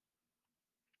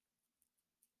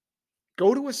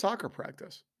 Go to a soccer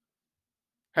practice.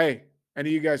 Hey,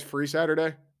 any of you guys free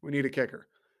Saturday? We need a kicker.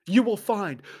 You will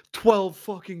find 12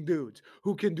 fucking dudes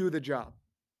who can do the job.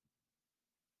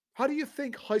 How do you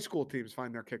think high school teams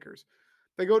find their kickers?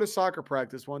 They go to soccer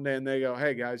practice one day and they go,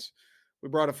 hey guys, we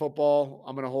brought a football.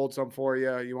 I'm going to hold some for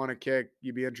you. You want to kick?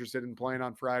 You'd be interested in playing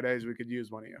on Fridays? We could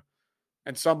use one of you.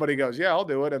 And somebody goes, yeah, I'll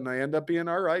do it. And they end up being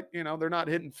all right. You know, they're not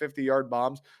hitting 50-yard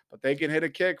bombs, but they can hit a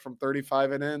kick from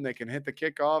 35 and in. They can hit the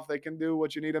kickoff. They can do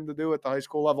what you need them to do at the high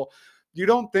school level. You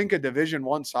don't think a Division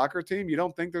I soccer team, you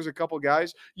don't think there's a couple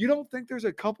guys, you don't think there's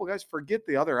a couple guys, forget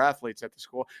the other athletes at the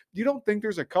school. You don't think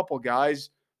there's a couple guys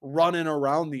running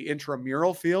around the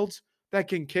intramural fields that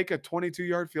can kick a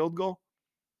 22-yard field goal?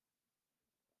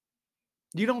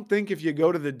 You don't think if you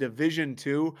go to the Division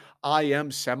II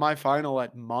IM semifinal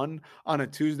at Munn on a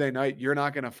Tuesday night, you're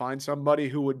not going to find somebody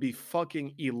who would be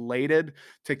fucking elated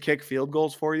to kick field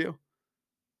goals for you?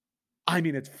 I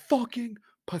mean, it's fucking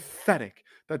pathetic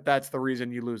that that's the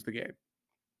reason you lose the game.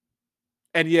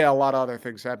 And yeah, a lot of other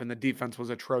things happened. The defense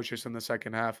was atrocious in the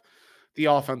second half. The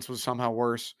offense was somehow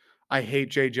worse. I hate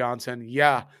Jay Johnson.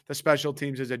 Yeah, the special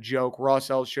teams is a joke. Ross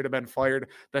Ells should have been fired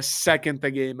the second the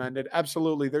game ended.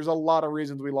 Absolutely. There's a lot of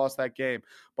reasons we lost that game.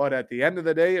 But at the end of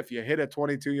the day, if you hit a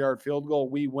 22-yard field goal,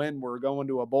 we win. We're going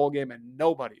to a bowl game, and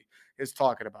nobody is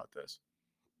talking about this.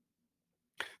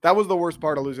 That was the worst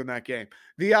part of losing that game.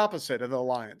 The opposite of the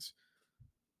Lions.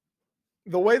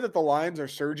 The way that the Lions are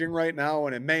surging right now,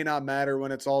 and it may not matter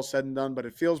when it's all said and done, but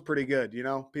it feels pretty good. You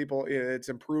know, people, it's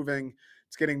improving.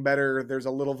 It's getting better. There's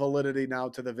a little validity now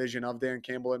to the vision of Dan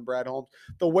Campbell and Brad Holmes.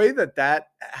 The way that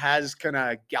that has kind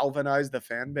of galvanized the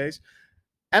fan base,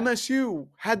 MSU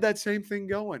had that same thing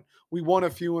going. We won a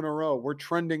few in a row. We're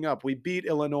trending up. We beat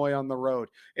Illinois on the road.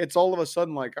 It's all of a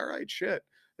sudden like, all right, shit.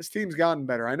 This team's gotten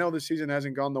better. I know the season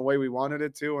hasn't gone the way we wanted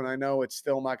it to, and I know it's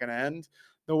still not going to end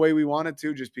the way we want it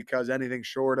to, just because anything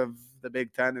short of the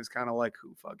Big Ten is kind of like,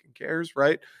 who fucking cares,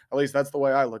 right? At least that's the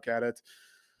way I look at it.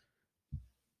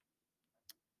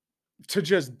 To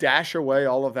just dash away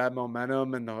all of that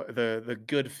momentum and the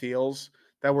good feels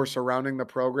that were surrounding the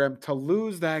program, to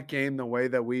lose that game the way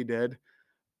that we did,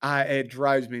 it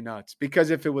drives me nuts.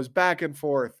 Because if it was back and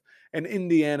forth and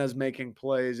Indiana's making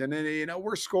plays and then,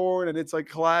 we're scoring and it's like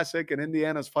classic and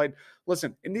Indiana's fight.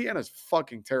 Listen, Indiana's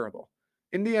fucking terrible.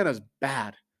 Indiana's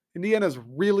bad. Indiana's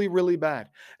really, really bad.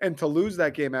 And to lose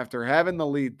that game after having the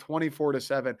lead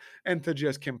 24-7 and to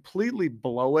just completely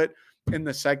blow it in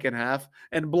the second half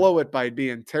and blow it by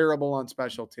being terrible on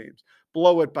special teams,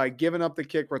 blow it by giving up the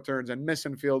kick returns and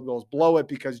missing field goals, blow it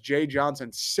because Jay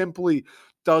Johnson simply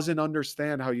doesn't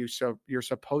understand how you're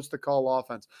supposed to call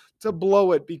offense, to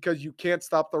blow it because you can't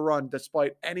stop the run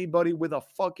despite anybody with a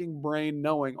fucking brain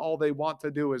knowing all they want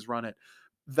to do is run it.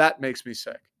 That makes me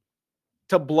sick.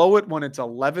 To blow it when it's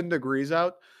 11 degrees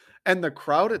out and the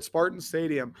crowd at Spartan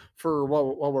Stadium for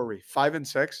what were we?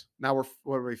 5-6. Now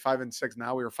what are we? 5-6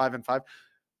 now. We were 5-5.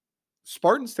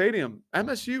 Spartan Stadium,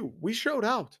 MSU, we showed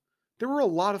out. There were a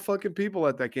lot of fucking people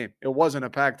at that game. It wasn't a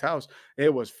packed house.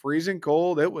 It was freezing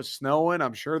cold. It was snowing.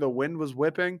 I'm sure the wind was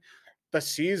whipping. The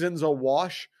season's a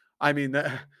wash. I mean,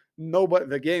 nobody.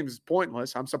 The game's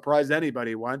pointless. I'm surprised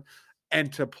anybody went.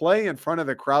 And to play in front of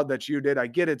the crowd that you did, I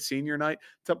get it, senior night.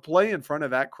 To play in front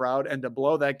of that crowd and to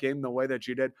blow that game the way that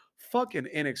you did, fucking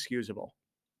inexcusable.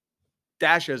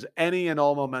 Dashes any and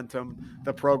all momentum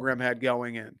the program had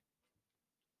going in.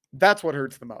 That's what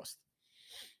hurts the most.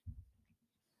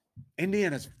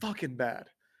 Indiana's fucking bad.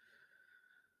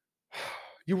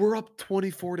 You were up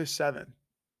 24-7.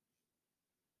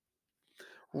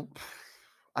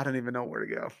 I don't even know where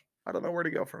to go. I don't know where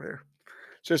to go from here.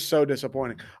 It's just so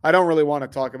disappointing. I don't really want to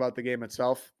talk about the game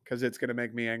itself because it's going to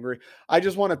make me angry. I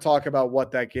just want to talk about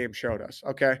what that game showed us,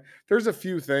 okay? There's a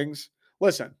few things.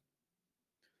 Listen,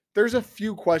 there's a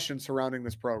few questions surrounding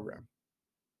this program.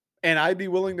 And I'd be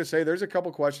willing to say there's a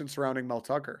couple questions surrounding Mel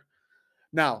Tucker.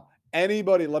 Now,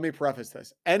 anybody, let me preface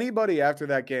this. Anybody after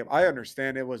that game, I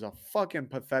understand it was a fucking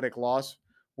pathetic loss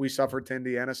we suffered to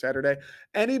Indiana Saturday.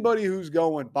 Anybody who's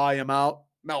going, buy him out,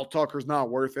 Mel Tucker's not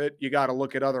worth it. You got to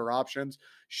look at other options.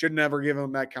 Should never give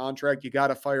him that contract. You got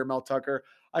to fire Mel Tucker.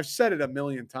 I've said it a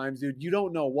million times, dude. You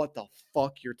don't know what the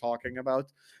fuck you're talking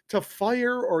about. To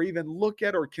fire or even look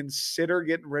at or consider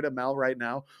getting rid of Mel right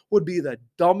now would be the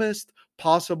dumbest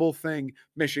possible thing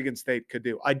Michigan State could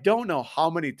do. I don't know how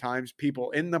many times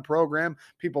people in the program,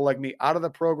 people like me out of the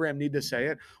program need to say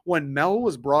it. When Mel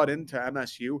was brought into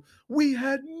MSU, we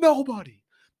had nobody.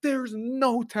 There's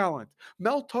no talent.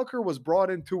 Mel Tucker was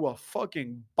brought into a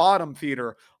fucking bottom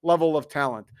feeder level of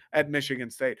talent at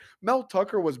Michigan State. Mel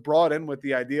Tucker was brought in with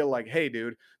the idea like, hey,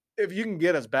 dude, if you can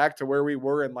get us back to where we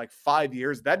were in like 5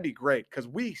 years, that'd be great because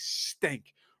we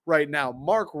stink right now.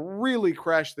 Mark really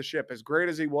crashed the ship. As great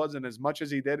as he was and as much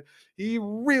as he did, he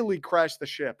really crashed the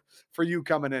ship for you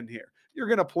coming in here. You're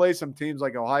going to play some teams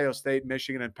like Ohio State,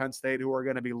 Michigan, and Penn State who are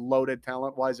going to be loaded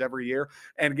talent-wise every year.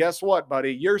 And guess what,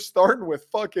 buddy? You're starting with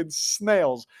fucking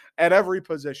snails at every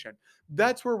position.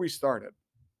 That's where we started.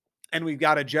 And we've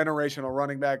got a generational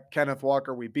running back, Kenneth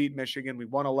Walker. We beat Michigan. We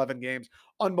won 11 games.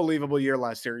 Unbelievable year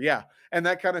last year. Yeah. And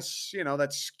that kind of,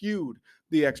 that skewed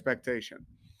the expectation.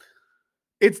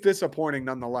 It's disappointing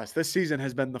nonetheless. This season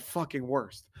has been the fucking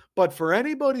worst. But for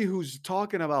anybody who's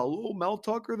talking about, oh, Mel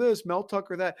Tucker this, Mel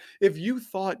Tucker that, if you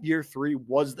thought year 3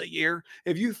 was the year,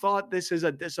 if you thought this is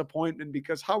a disappointment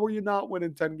because how are you not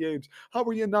winning 10 games? How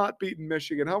are you not beating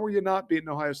Michigan? How are you not beating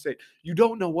Ohio State? You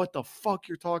don't know what the fuck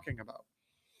you're talking about.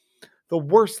 The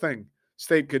worst thing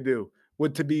State could do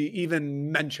would to be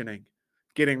even mentioning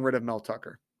getting rid of Mel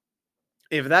Tucker.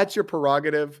 If that's your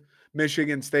prerogative,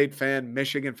 Michigan State fan,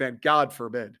 God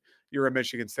forbid you're a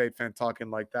Michigan State fan talking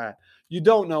like that. You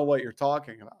don't know what you're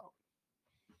talking about.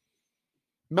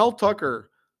 Mel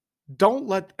Tucker, don't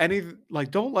let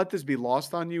this be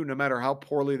lost on you no matter how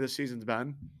poorly this season's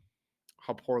been,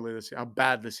 how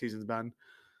bad this season's been.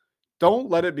 Don't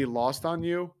let it be lost on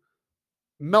you.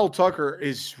 Mel Tucker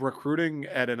is recruiting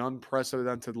at an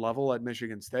unprecedented level at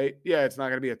Michigan State. Yeah, it's not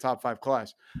going to be a top 5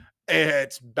 class.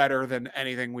 It's better than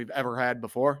anything we've ever had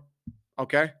before.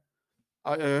 Okay.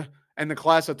 And the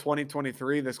class of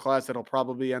 2023, this class that'll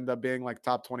probably end up being like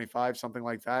top 25, something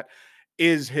like that,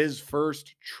 is his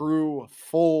first true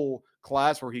full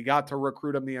class where he got to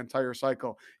recruit him the entire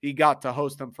cycle. He got to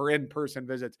host them for in-person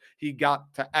visits. He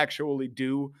got to actually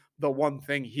do the one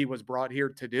thing he was brought here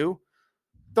to do.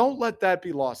 Don't let that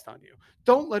be lost on you.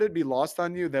 Don't let it be lost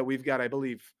on you that we've got, I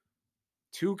believe,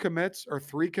 2 commits or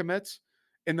 3 commits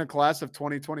in the class of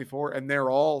 2024, and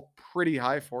they're all pretty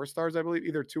high 4 stars, I believe,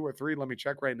 either 2 or 3. Let me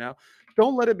check right now.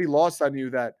 Don't let it be lost on you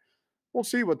that we'll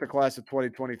see what the class of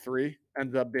 2023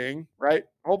 ends up being, right?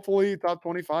 Hopefully top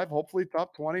 25, hopefully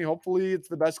top 20, hopefully it's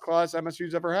the best class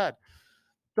MSU's ever had.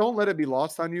 Don't let it be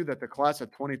lost on you that the class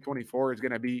of 2024 is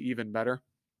going to be even better.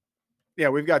 Yeah,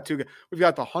 we've got two. We've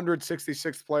got the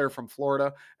 166th player from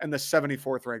Florida and the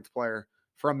 74th ranked player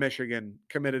from Michigan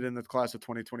committed in the class of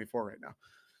 2024 right now.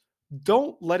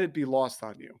 Don't let it be lost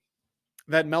on you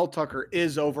that Mel Tucker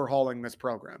is overhauling this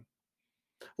program.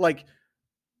 Like,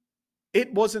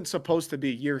 it wasn't supposed to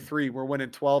be year 3. We're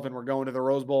winning 12 and we're going to the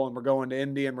Rose Bowl and we're going to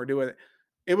Indy and we're doing it.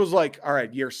 It was like, all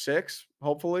right, year 6,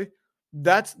 hopefully.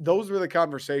 Those were the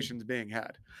conversations being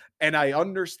had. And I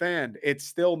understand it's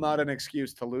still not an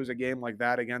excuse to lose a game like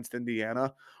that against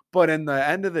Indiana. But in the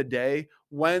end of the day,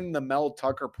 when the Mel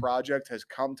Tucker project has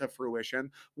come to fruition,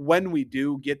 when we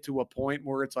do get to a point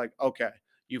where it's like, okay,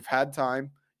 you've had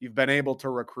time, you've been able to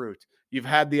recruit, you've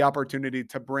had the opportunity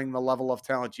to bring the level of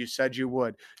talent you said you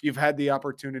would, you've had the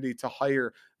opportunity to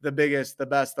hire the biggest, the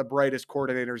best, the brightest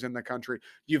coordinators in the country.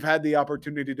 You've had the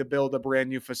opportunity to build a brand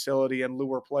new facility and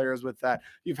lure players with that.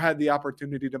 You've had the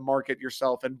opportunity to market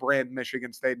yourself and brand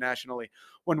Michigan State nationally.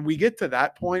 When we get to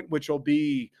that point, which will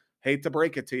be, hate to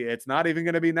break it to you, it's not even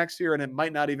going to be next year and it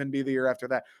might not even be the year after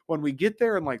that. When we get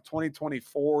there in like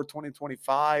 2024,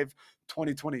 2025,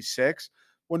 2026,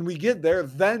 when we get there,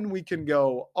 then we can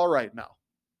go, all right, now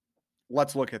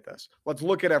let's look at this. Let's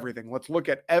look at everything. Let's look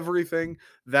at everything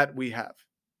that we have.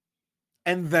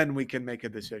 And then we can make a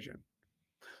decision.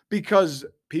 Because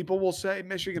people will say,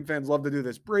 Michigan fans love to do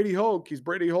this. Brady Hoke, he's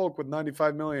Brady Hoke with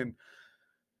 95 million.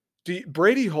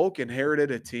 Brady Hoke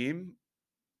inherited a team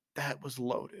that was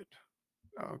loaded.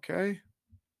 Okay.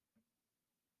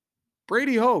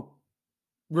 Brady Hoke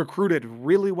recruited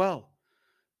really well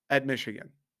at Michigan.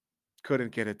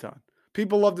 Couldn't get it done.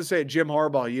 People love to say Jim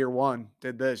Harbaugh year 1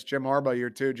 did this, Jim Harbaugh year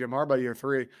 2, Jim Harbaugh year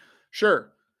 3.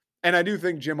 Sure. And I do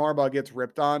think Jim Harbaugh gets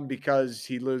ripped on because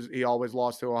he always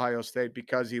lost to Ohio State,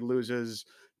 because he loses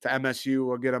to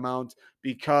MSU a good amount,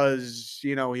 because,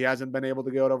 he hasn't been able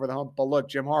to go over the hump. But look,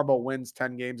 Jim Harbaugh wins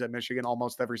 10 games at Michigan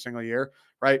almost every single year,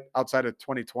 right? Outside of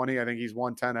 2020, I think he's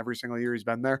won 10 every single year he's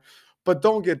been there. But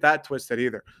don't get that twisted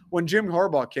either. When Jim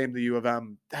Harbaugh came to U of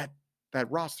M, that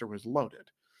roster was loaded.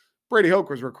 Brady Hoke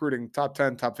was recruiting top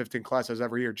 10, top 15 classes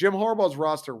every year. Jim Harbaugh's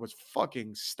roster was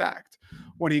fucking stacked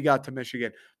when he got to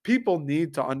Michigan. People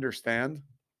need to understand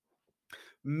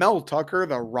Mel Tucker,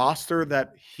 the roster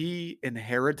that he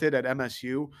inherited at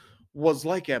MSU was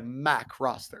like a MAC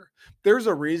roster. There's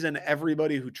a reason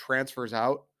everybody who transfers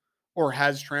out or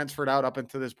has transferred out up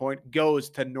until this point goes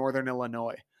to Northern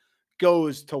Illinois,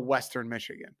 goes to Western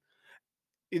Michigan.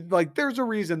 There's a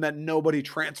reason that nobody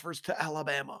transfers to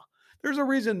Alabama. There's a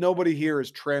reason nobody here is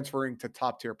transferring to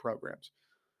top tier programs.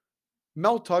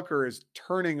 Mel Tucker is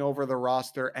turning over the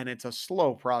roster, and it's a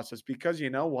slow process because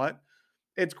you know what?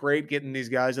 It's great getting these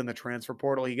guys in the transfer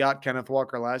portal. He got Kenneth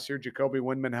Walker last year. Jacoby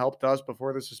Windman helped us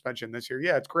before the suspension this year.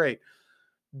 Yeah, it's great.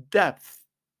 Depth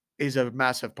is a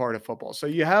massive part of football. So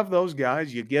you have those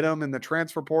guys, you get them in the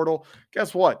transfer portal.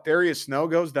 Guess what? Darius Snow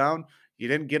goes down. You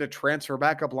didn't get a transfer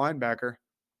backup linebacker.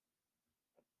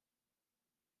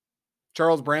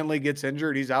 Charles Brantley gets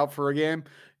injured. He's out for a game.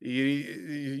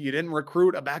 You didn't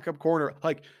recruit a backup corner.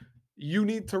 You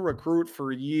need to recruit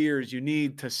for years. You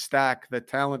need to stack the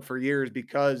talent for years,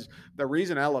 because the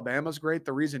reason Alabama's great,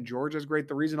 the reason Georgia's great,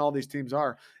 the reason all these teams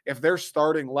are, if they're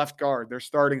starting left guard, they're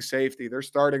starting safety, they're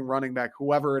starting running back,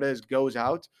 whoever it is goes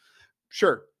out,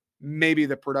 sure, maybe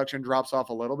the production drops off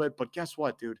a little bit, but guess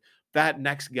what, dude? That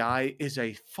next guy is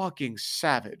a fucking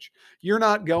savage. You're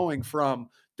not going from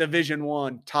Division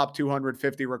 1 top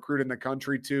 250 recruit in the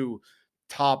country to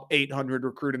top 800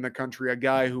 recruit in the country, a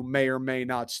guy who may or may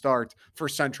not start for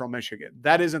Central Michigan.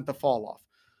 That isn't the fall off.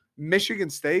 Michigan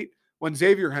State, when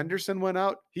Xavier Henderson went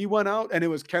out, he went out and it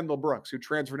was Kendall Brooks who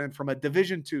transferred in from a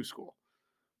Division 2 school.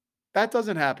 That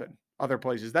doesn't happen other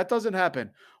places. That doesn't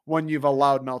happen when you've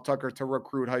allowed Mel Tucker to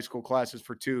recruit high school classes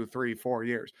for 2, 3, 4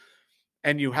 years.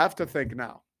 And you have to think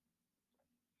now,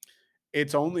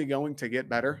 it's only going to get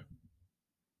better,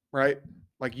 right?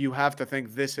 You have to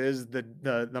think this is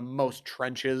the most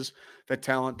trenches the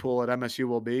talent pool at MSU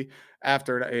will be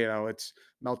after, it's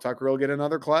Mel Tucker will get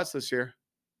another class this year.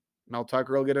 Mel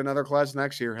Tucker will get another class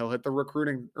next year. He'll hit the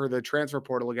recruiting or the transfer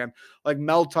portal again.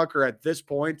 Mel Tucker at this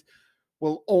point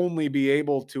will only be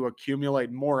able to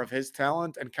accumulate more of his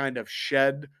talent and kind of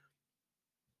shed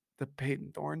the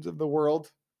Peyton Thorns of the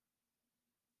world.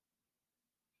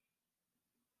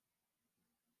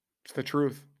 It's the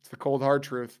truth. It's the cold, hard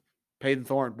truth. Peyton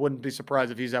Thorne, wouldn't be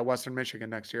surprised if he's at Western Michigan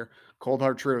next year. Cold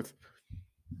hard truth.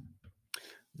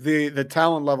 The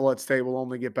talent level at State will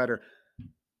only get better.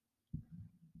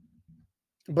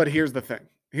 But here's the thing.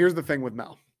 Here's the thing with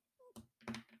Mel.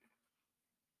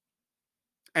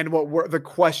 And what were the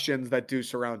questions that do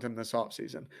surround him this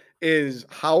offseason is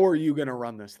how are you going to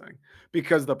run this thing?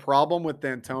 Because the problem with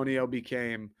D'Antonio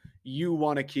became you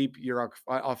want to keep your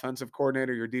offensive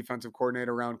coordinator, your defensive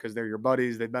coordinator around because they're your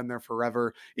buddies. They've been there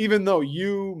forever, even though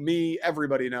you, me,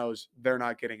 everybody knows they're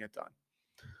not getting it done.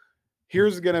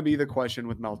 Here's going to be the question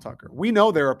with Mel Tucker. We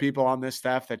know there are people on this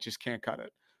staff that just can't cut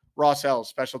it. Ross Ells,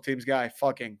 special teams guy,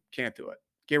 fucking can't do it.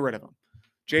 Get rid of him.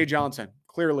 Jay Johnson,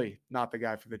 clearly not the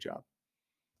guy for the job.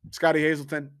 Scotty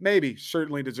Hazelton, maybe,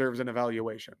 certainly deserves an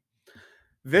evaluation.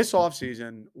 This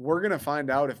offseason, we're going to find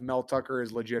out if Mel Tucker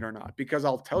is legit or not. Because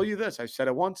I'll tell you this, I said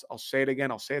it once, I'll say it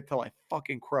again, I'll say it till I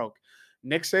fucking croak.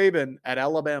 Nick Saban at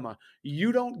Alabama,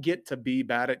 you don't get to be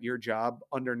bad at your job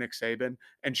under Nick Saban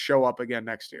and show up again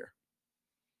next year.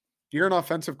 You're an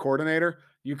offensive coordinator.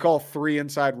 You call 3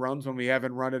 inside runs when we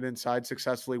haven't run it inside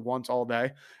successfully once all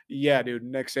day. Yeah, dude,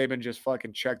 Nick Saban just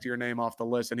fucking checked your name off the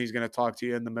list and he's going to talk to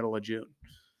you in the middle of June.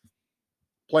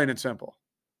 Plain and simple.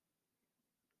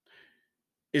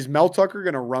 Is Mel Tucker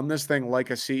going to run this thing like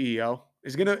a CEO?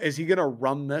 Is he going to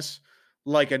run this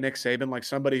like a Nick Saban, like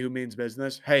somebody who means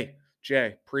business? Hey,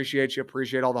 Jay, appreciate you.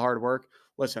 Appreciate all the hard work.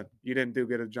 Listen, you didn't do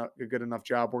a good enough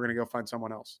job. We're going to go find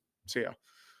someone else. See ya.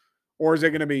 Or is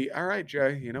it going to be, all right,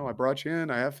 Jay, I brought you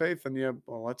in. I have faith in you.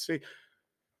 Well, let's see.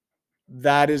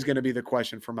 That is going to be the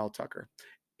question for Mel Tucker.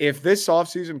 If this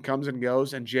offseason comes and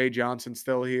goes and Jay Johnson's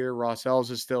still here, Ross Ells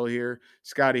is still here,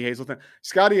 Scotty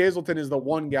Hazelton is the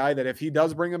one guy that if he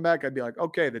does bring him back, I'd be like,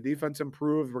 okay, the defense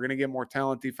improved. We're going to get more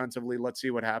talent defensively. Let's see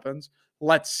what happens.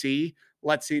 Let's see.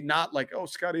 Not like, oh,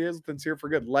 Scotty Hazelton's here for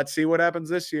good. Let's see what happens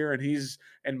this year. And he's,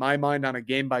 in my mind, on a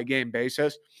game-by-game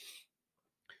basis.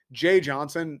 Jay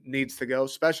Johnson needs to go.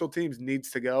 Special teams needs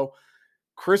to go.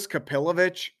 Chris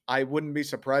Kapilovich, I wouldn't be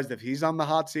surprised if he's on the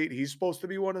hot seat. He's supposed to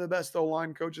be one of the best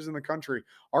O-line coaches in the country.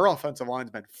 Our offensive line's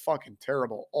been fucking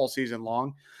terrible all season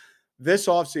long. This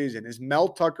offseason, is Mel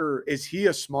Tucker, is he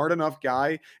a smart enough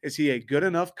guy? Is he a good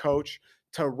enough coach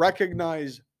to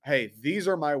recognize, hey, these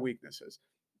are my weaknesses,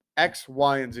 X,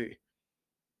 Y, and Z.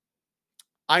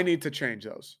 I need to change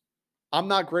those. I'm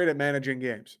not great at managing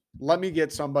games. Let me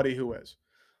get somebody who is.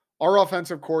 Our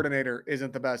offensive coordinator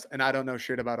isn't the best, and I don't know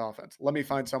shit about offense. Let me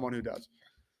find someone who does.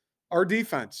 Our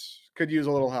defense could use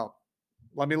a little help.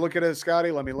 Let me look at it, Scotty.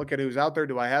 Let me look at who's out there.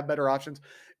 Do I have better options?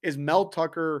 Is Mel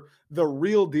Tucker the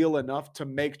real deal enough to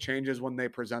make changes when they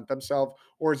present themselves,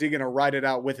 or is he going to ride it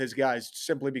out with his guys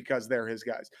simply because they're his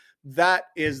guys? That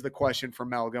is the question for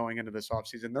Mel going into this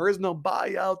offseason. There is no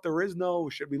buyout. There is no,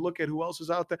 should we look at who else is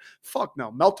out there? Fuck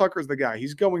no. Mel Tucker's the guy.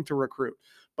 He's going to recruit.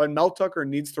 But Mel Tucker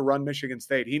needs to run Michigan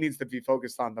State. He needs to be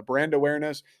focused on the brand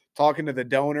awareness, talking to the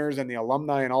donors and the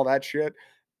alumni and all that shit,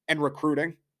 and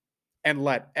recruiting, and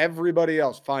let everybody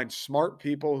else find smart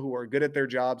people who are good at their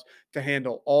jobs to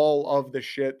handle all of the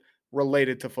shit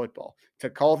related to football, to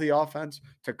call the offense,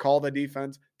 to call the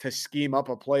defense, to scheme up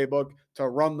a playbook, to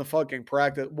run the fucking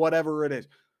practice, whatever it is.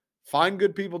 Find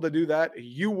good people to do that.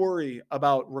 You worry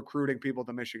about recruiting people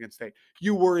to Michigan State.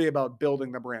 You worry about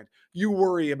building the brand. You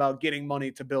worry about getting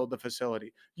money to build the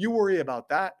facility. You worry about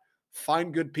that.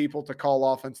 Find good people to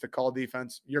call offense, to call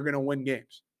defense. You're going to win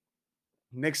games.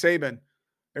 Nick Saban,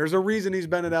 there's a reason he's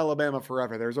been at Alabama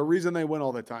forever. There's a reason they win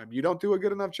all the time. You don't do a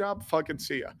good enough job, fucking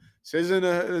see ya.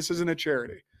 This isn't a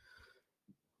charity.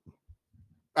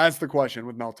 That's the question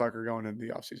with Mel Tucker going into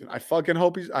the offseason. I fucking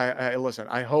hope listen,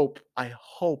 I hope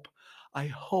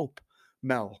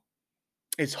Mel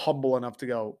is humble enough to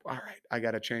go, all right, I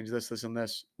got to change this, and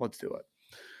this. Let's do it.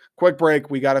 Quick break.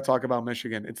 We got to talk about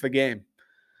Michigan. It's the game.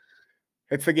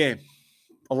 11-0,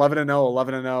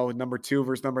 11-0, number 2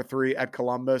 versus number 3 at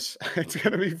Columbus. It's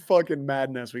going to be fucking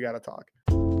madness. We got to talk.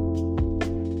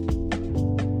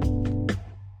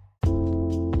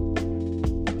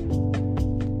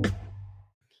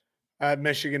 That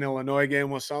Michigan-Illinois game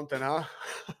was something, huh?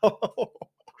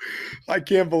 I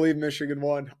can't believe Michigan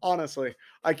won. Honestly,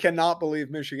 I cannot believe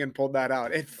Michigan pulled that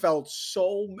out. It felt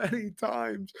so many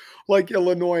times like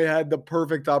Illinois had the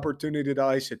perfect opportunity to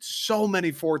ice it. So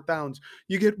many 4th downs.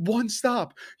 You get one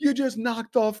stop. You just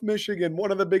knocked off Michigan,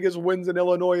 one of the biggest wins in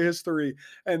Illinois history.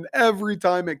 And every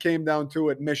time it came down to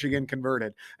it, Michigan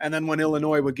converted. And then when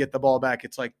Illinois would get the ball back,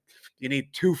 it's like, you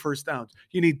need 2 first downs.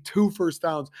 You need 2 first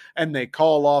downs. And they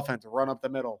call offense, run up the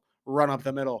middle,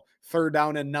 3rd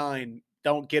down and 9.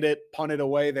 don't get it, punt it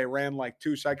away. They ran like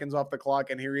 2 seconds off the clock,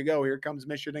 and here you go. Here comes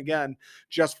Michigan again,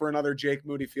 just for another Jake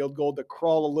Moody field goal to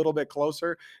crawl a little bit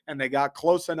closer, and they got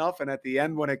close enough, and at the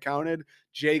end when it counted,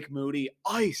 Jake Moody,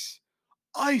 ice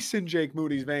in Jake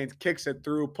Moody's veins, kicks it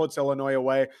through, puts Illinois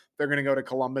away. They're going to go to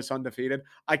Columbus undefeated.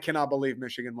 I cannot believe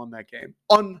Michigan won that game.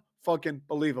 Unfucking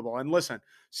believable. And listen,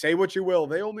 say what you will.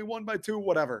 They only won by 2,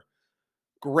 whatever.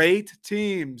 Great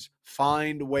teams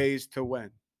find ways to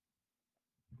win.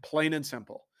 Plain and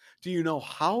simple. Do you know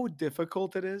how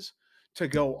difficult it is to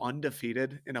go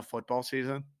undefeated in a football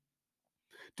season?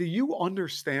 Do you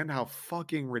understand how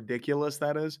fucking ridiculous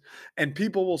that is? And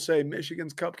people will say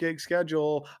Michigan's cupcake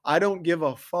schedule. I don't give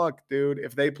a fuck, dude,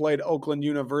 if they played Oakland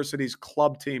University's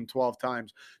club team 12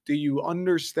 times. Do you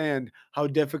understand how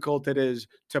difficult it is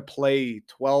to play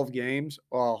 12 games?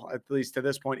 Well, at least to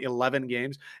this point, 11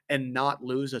 games and not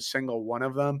lose a single one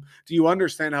of them? Do you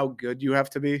understand how good you have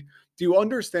to be? Do you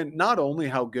understand not only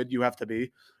how good you have to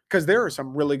be, because there are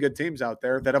some really good teams out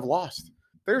there that have lost.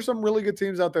 There's some really good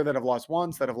teams out there that have lost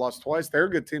once, that have lost twice. There are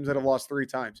good teams that have lost 3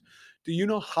 times. Do you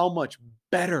know how much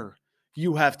better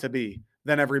you have to be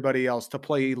than everybody else to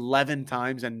play 11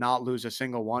 times and not lose a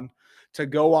single one? To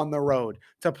go on the road,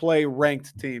 to play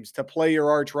ranked teams, to play your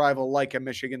arch rival like a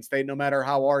Michigan State, no matter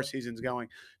how our season's going.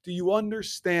 Do you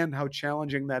understand how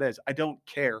challenging that is? I don't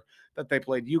care that they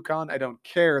played UConn. I don't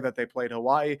care that they played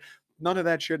Hawaii. None of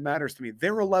that shit matters to me.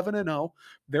 They're 11-0.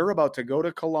 They're about to go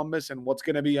to Columbus in what's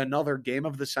going to be another game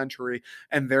of the century,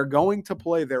 and they're going to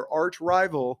play their arch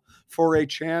rival for a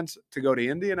chance to go to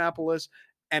Indianapolis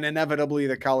and inevitably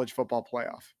the college football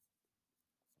playoff.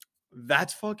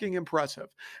 That's fucking impressive.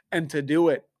 And to do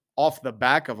it off the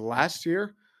back of last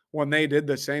year when they did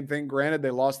the same thing. Granted,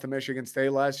 they lost to Michigan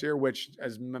State last year, which,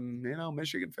 as you know,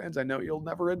 Michigan fans, I know you'll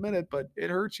never admit it, but it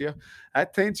hurts you.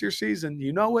 That taints your season.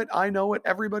 You know it. I know it.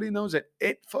 Everybody knows it.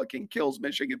 It fucking kills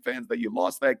Michigan fans that you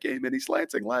lost that game in East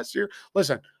Lansing last year.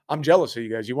 Listen, I'm jealous of you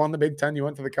guys. You won the Big Ten. You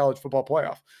went to the college football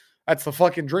playoff. That's the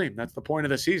fucking dream. That's the point of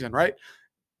the season, right?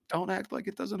 Don't act like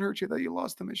it doesn't hurt you that you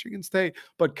lost to Michigan State.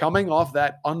 But coming off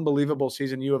that unbelievable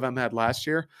season U of M had last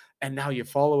year, and now you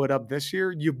follow it up this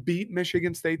year, you beat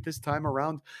Michigan State this time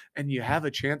around, and you have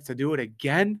a chance to do it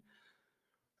again.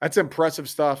 That's impressive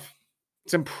stuff.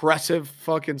 It's impressive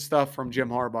fucking stuff from Jim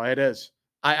Harbaugh. It is.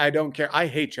 I don't care. I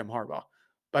hate Jim Harbaugh,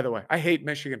 by the way. I hate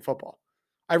Michigan football.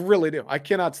 I really do. I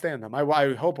cannot stand them.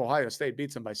 I hope Ohio State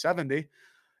beats them by 70.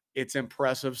 It's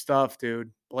impressive stuff,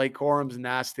 dude. Blake Corum's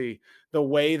nasty. The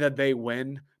way that they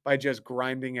win by just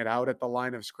grinding it out at the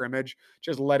line of scrimmage,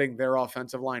 just letting their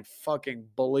offensive line fucking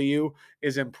bully you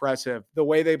is impressive. The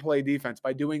way they play defense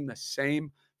by doing the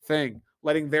same thing,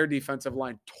 letting their defensive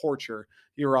line torture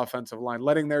your offensive line,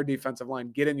 letting their defensive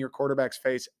line get in your quarterback's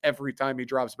face every time he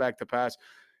drops back to pass.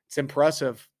 It's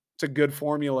impressive. It's a good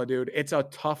formula, dude. It's a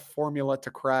tough formula to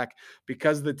crack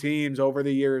because the teams over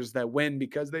the years that win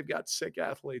because they've got sick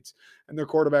athletes and their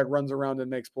quarterback runs around and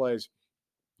makes plays.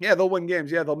 Yeah, they'll win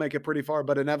games. Yeah, they'll make it pretty far,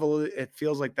 but inevitably it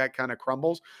feels like that kind of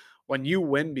crumbles. When you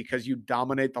win because you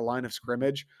dominate the line of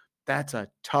scrimmage, that's a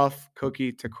tough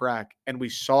cookie to crack. And we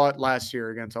saw it last year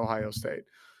against Ohio State.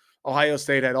 Ohio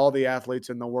State had all the athletes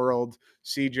in the world,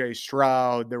 CJ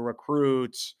Stroud, the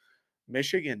recruits.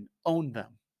 Michigan owned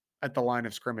them at the line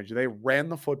of scrimmage. They ran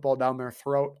the football down their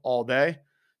throat all day.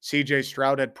 CJ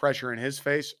Stroud had pressure in his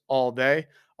face all day.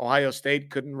 Ohio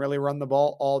State couldn't really run the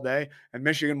ball all day, and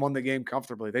Michigan won the game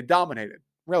comfortably. They dominated.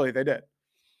 Really, they did.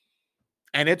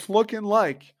 And it's looking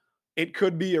like it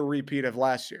could be a repeat of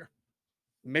last year.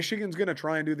 Michigan's going to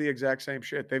try and do the exact same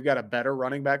shit. They've got a better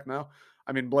running back now.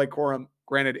 I mean, Blake Corum,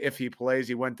 granted, if he plays,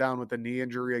 he went down with a knee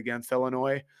injury against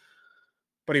Illinois,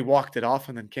 but he walked it off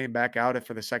and then came back out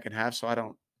for the second half. So I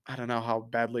don't know how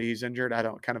badly he's injured. I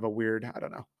don't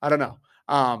know.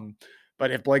 But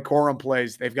if Blake Corum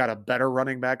plays, they've got a better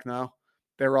running back now.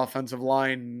 Their offensive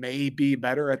line may be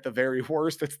better at the very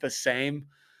worst. It's the same.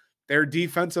 Their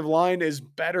defensive line is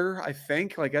better, I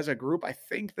think. Like as a group, I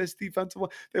think this defensive line,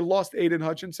 they lost Aiden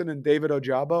Hutchinson and David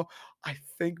Ojabo. I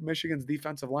think Michigan's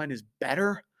defensive line is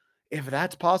better, if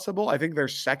that's possible. I think their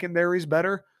secondary is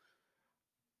better.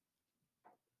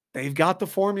 They've got the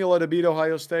formula to beat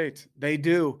Ohio State. They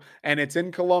do. And it's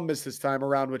in Columbus this time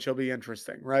around, which will be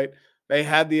interesting, right? They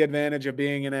had the advantage of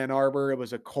being in Ann Arbor. It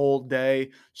was a cold day,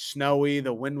 snowy.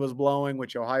 The wind was blowing,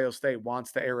 which Ohio State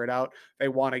wants to air it out. They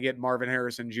want to get Marvin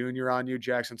Harrison Jr. on you,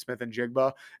 Jackson Smith and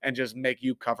Jigba, and just make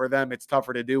you cover them. It's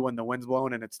tougher to do when the wind's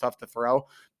blowing and it's tough to throw.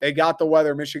 They got the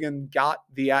weather. Michigan got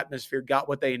the atmosphere, got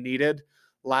what they needed.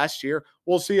 last year.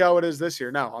 We'll see how it is this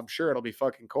year. Now, I'm sure it'll be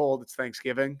fucking cold. It's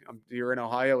Thanksgiving. You're in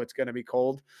Ohio. It's going to be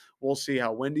cold. We'll see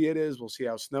how windy it is. We'll see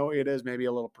how snowy it is. Maybe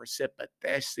a little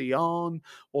precipitation.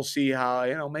 We'll see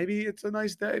how, maybe it's a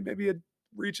nice day. Maybe it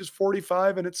reaches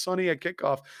 45 and it's sunny at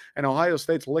kickoff and Ohio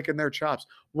State's licking their chops.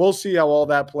 We'll see how all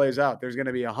that plays out. There's going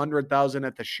to be 100,000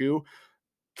 at the shoe,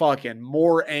 fucking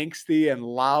more angsty and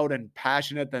loud and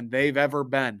passionate than they've ever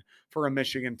been for a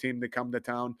Michigan team to come to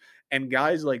town. And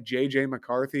guys like JJ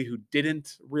McCarthy, who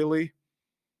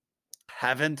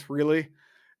haven't really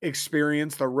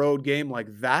experienced a road game like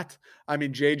that. I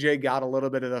mean, JJ got a little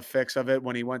bit of the fix of it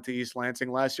when he went to East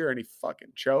Lansing last year and he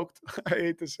fucking choked. I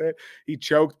hate to say it. He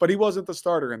choked, but he wasn't the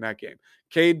starter in that game.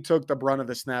 Cade took the brunt of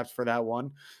the snaps for that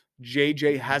one.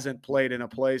 JJ hasn't played in a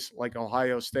place like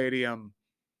Ohio Stadium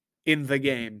in the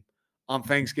game on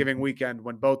Thanksgiving weekend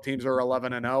when both teams are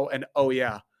 11-0. And oh,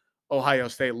 yeah, Ohio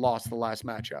State lost the last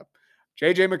matchup.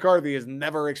 JJ McCarthy has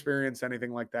never experienced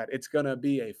anything like that. It's going to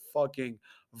be a fucking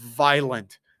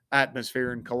violent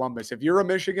atmosphere in Columbus. If you're a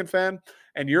Michigan fan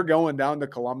and you're going down to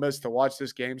Columbus to watch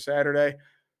this game Saturday,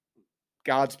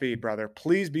 Godspeed, brother.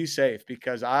 Please be safe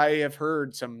because I have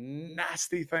heard some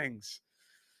nasty things.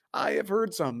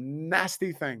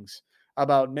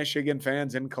 About Michigan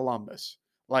fans in Columbus.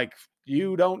 Like,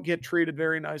 you don't get treated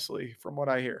very nicely from what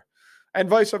I hear. And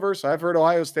vice versa. I've heard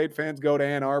Ohio State fans go to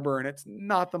Ann Arbor and it's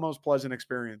not the most pleasant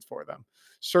experience for them.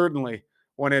 Certainly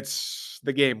when it's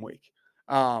the game week.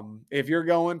 If you're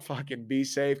going, fucking be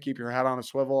safe. Keep your head on a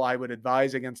swivel. I would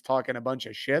advise against talking a bunch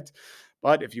of shit.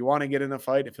 But if you want to get in a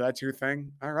fight, if that's your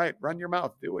thing, all right, run your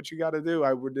mouth. Do what you got to do.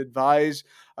 I would advise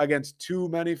against too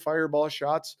many fireball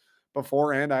shots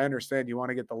beforehand. I understand you want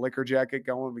to get the liquor jacket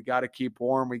going. We got to keep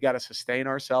warm. We got to sustain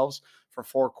ourselves for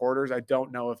 4 quarters. I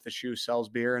don't know if the shoe sells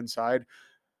beer inside.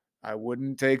 I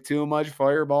wouldn't take too much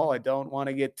fireball. I don't want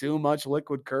to get too much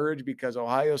liquid courage because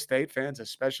Ohio State fans,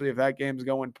 especially if that game's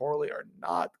going poorly, are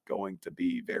not going to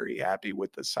be very happy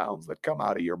with the sounds that come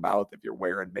out of your mouth if you're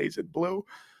wearing maize and blue.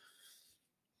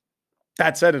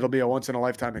 That said, it'll be a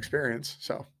once-in-a-lifetime experience.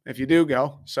 So if you do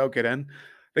go, soak it in.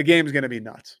 The game's going to be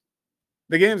nuts.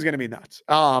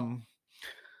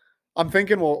 I'm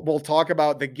thinking we'll talk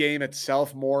about the game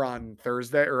itself more on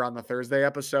Thursday or on the Thursday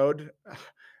episode.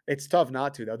 It's tough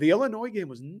not to, though. The Illinois game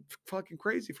was fucking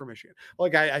crazy for Michigan.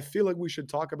 Like, I feel like we should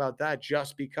talk about that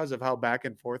just because of how back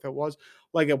and forth it was.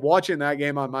 Like, watching that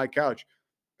game on my couch,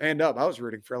 hand up, I was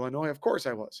rooting for Illinois. Of course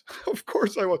I was. Of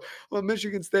course I was. I'm a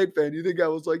Michigan State fan. You think I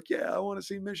was like, yeah, I want to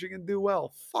see Michigan do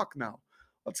well. Fuck no.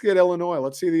 Let's get Illinois.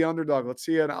 Let's see the underdog. Let's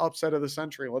see an upset of the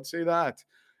century. Let's see that.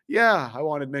 Yeah, I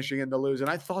wanted Michigan to lose, and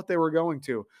I thought they were going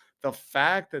to. The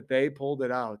fact that they pulled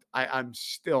it out, I'm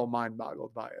still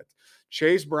mind-boggled by it.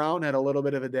 Chase Brown had a little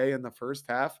bit of a day in the first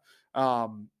half.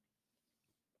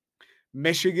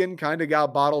 Michigan kind of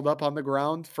got bottled up on the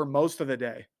ground for most of the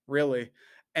day, really.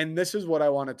 And this is what I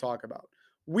want to talk about.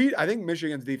 I think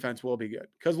Michigan's defense will be good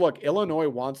because, look, Illinois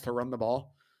wants to run the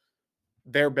ball.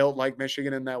 They're built like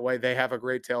Michigan in that way. They have a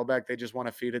great tailback. They just want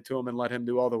to feed it to him and let him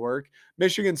do all the work.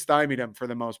 Michigan stymied him for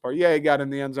the most part. Yeah, he got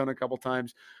in the end zone a couple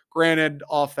times. Granted,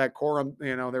 off that quorum,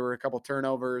 there were a couple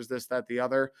turnovers, this, that, the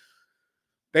other.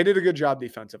 They did a good job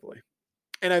defensively.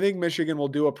 And I think Michigan will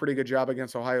do a pretty good job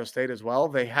against Ohio State as well.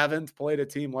 They haven't played a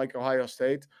team like Ohio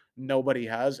State. Nobody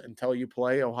has until you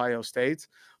play Ohio State.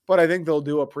 But I think they'll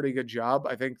do a pretty good job.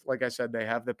 I think, like I said, they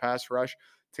have the pass rush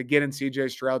to get in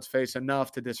CJ Stroud's face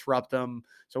enough to disrupt them.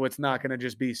 So it's not going to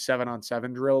just be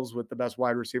 7-on-7 drills with the best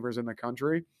wide receivers in the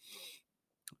country.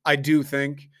 I do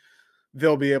think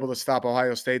they'll be able to stop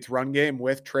Ohio State's run game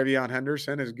with Travion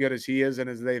Henderson, as good as he is and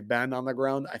as they've been on the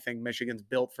ground. I think Michigan's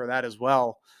built for that as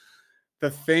well. The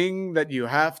thing that you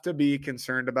have to be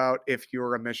concerned about if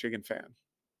you're a Michigan fan,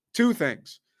 2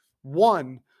 things.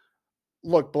 One,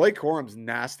 look, Blake Corum's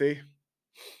nasty.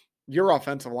 Your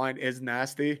offensive line is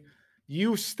nasty.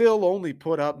 You still only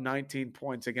put up 19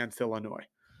 points against Illinois.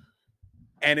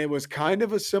 And it was kind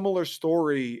of a similar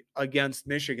story against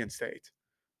Michigan State,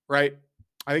 right?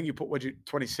 I think you put,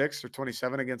 26 or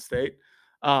 27 against State.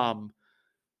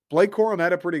 Blake Corum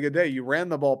had a pretty good day. You ran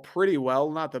the ball pretty well.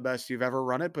 Not the best you've ever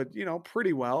run it, but,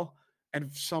 pretty well.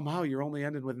 And somehow you're only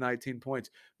ending with 19 points.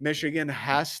 Michigan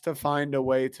has to find a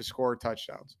way to score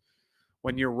touchdowns.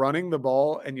 When you're running the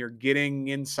ball and you're getting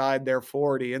inside their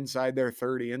 40, inside their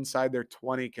 30, inside their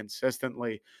 20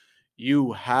 consistently,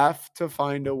 you have to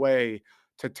find a way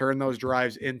to turn those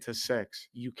drives into 6.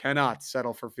 You cannot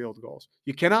settle for field goals.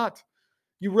 You cannot.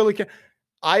 You really can't.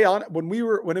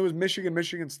 When it was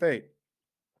Michigan State,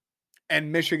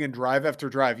 And Michigan drive after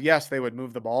drive. Yes, they would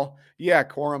move the ball. Yeah,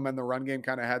 Corum and the run game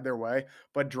kind of had their way,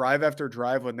 but drive after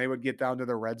drive when they would get down to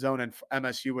the red zone and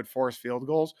MSU would force field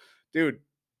goals, dude,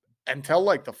 until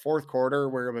like the fourth quarter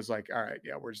where it was like, all right,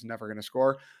 yeah, we're just never going to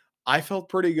score. I felt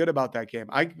pretty good about that game.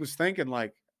 I was thinking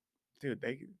like, dude,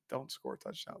 they don't score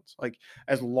touchdowns. Like,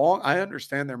 as long I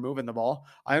understand they're moving the ball,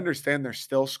 I understand they're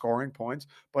still scoring points,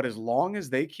 but as long as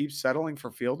they keep settling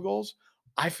for field goals,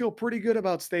 I feel pretty good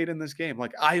about State in this game.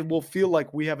 Like, I will feel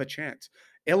like we have a chance.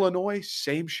 Illinois,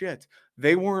 same shit.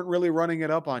 They weren't really running it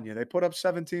up on you. They put up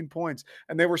 17 points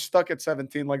and they were stuck at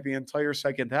 17 like the entire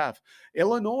second half.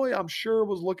 Illinois, I'm sure,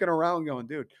 was looking around going,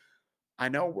 dude, I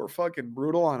know we're fucking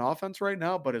brutal on offense right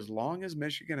now, but as long as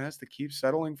Michigan has to keep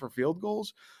settling for field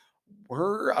goals,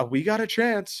 we got a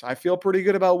chance. I feel pretty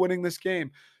good about winning this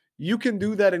game. You can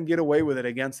do that and get away with it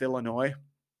against Illinois.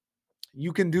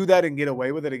 You can do that and get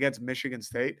away with it against Michigan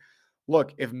State.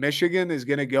 Look, if Michigan is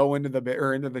going to go into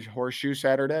the horseshoe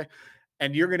Saturday,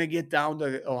 and you're going to get down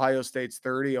to Ohio State's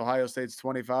 30, Ohio State's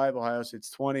 25, Ohio State's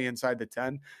 20 inside the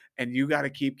 10, and you got to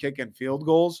keep kicking field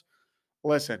goals.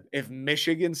 Listen, if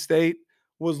Michigan State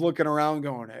was looking around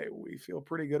going, hey, we feel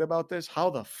pretty good about this, how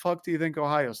the fuck do you think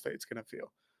Ohio State's going to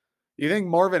feel? You think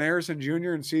Marvin Harrison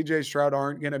Jr. and CJ Stroud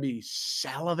aren't going to be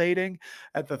salivating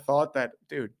at the thought that,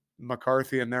 dude,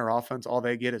 McCarthy and their offense, all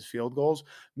they get is field goals?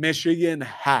 Michigan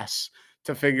has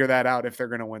to figure that out if they're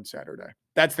going to win Saturday.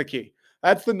 That's the key.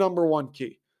 That's the number one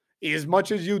key. As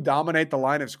much as you dominate the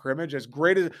line of scrimmage, as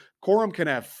great as Corum can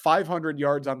have 500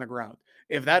 yards on the ground,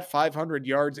 if that 500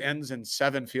 yards ends in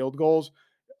 7 field goals,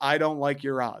 I don't like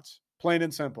your odds. Plain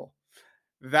and simple.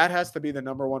 That has to be the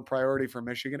number one priority for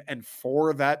Michigan. And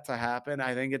for that to happen,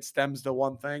 I think it stems to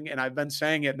one thing. And I've been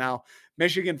saying it now.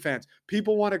 Michigan fans,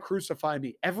 people want to crucify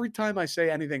me every time I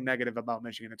say anything negative about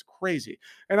Michigan. It's crazy.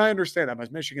 And I understand I'm a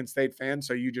Michigan State fan,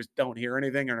 so you just don't hear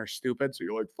anything and are stupid. So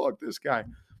you're like, fuck this guy.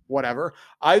 Whatever.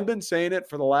 I've been saying it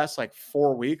for the last like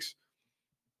 4 weeks.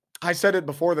 I said it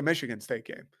before the Michigan State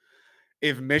game.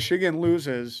 If Michigan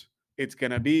loses, it's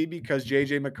going to be because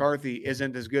JJ McCarthy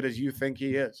isn't as good as you think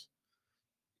he is.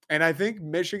 And I think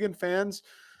Michigan fans,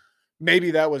 maybe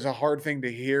that was a hard thing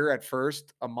to hear at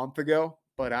first a month ago,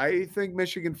 but I think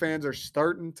Michigan fans are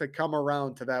starting to come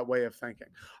around to that way of thinking.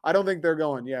 I don't think they're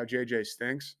going, yeah, JJ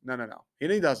stinks. No.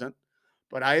 And he doesn't.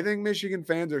 But I think Michigan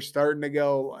fans are starting to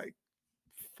go like,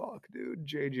 fuck, dude,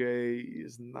 JJ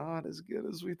is not as good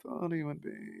as we thought he would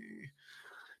be.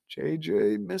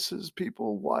 JJ misses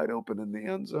people wide open in the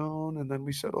end zone, and then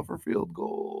we settle for field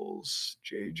goals.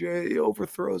 JJ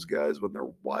overthrows guys when they're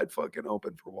wide fucking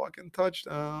open for walking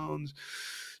touchdowns.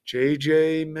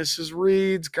 JJ misses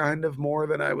reads kind of more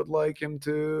than I would like him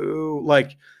to.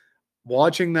 Like,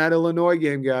 watching that Illinois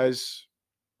game, guys,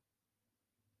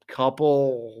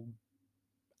 couple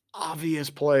obvious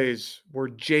plays where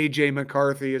JJ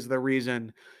McCarthy is the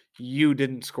reason you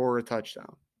didn't score a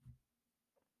touchdown.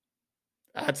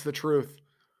 That's the truth.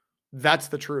 That's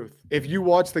the truth. If you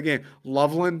watch the game,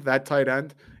 Loveland, that tight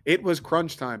end, it was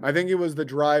crunch time. I think it was the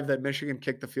drive that Michigan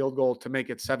kicked the field goal to make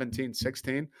it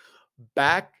 17-16.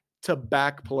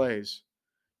 Back-to-back plays.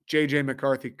 JJ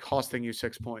McCarthy costing you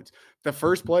 6 points. The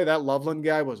first play, that Loveland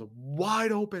guy was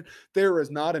wide open. There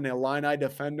is not an Illini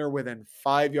defender within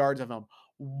 5 yards of him.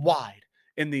 Wide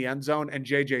in the end zone, and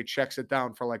JJ checks it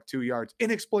down for like 2 yards.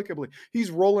 Inexplicably,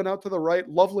 he's rolling out to the right.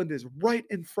 Loveland is right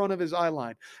in front of his eye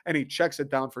line, and he checks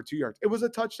it down for 2 yards. It was a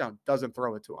touchdown. Doesn't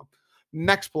throw it to him.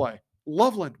 Next play,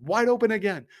 Loveland wide open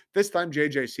again. This time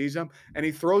JJ sees him, and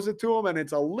he throws it to him, and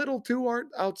it's a little too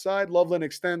outside. Loveland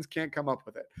extends, can't come up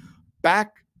with it.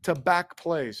 Back-to-back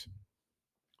plays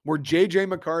where JJ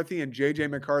McCarthy and JJ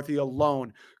McCarthy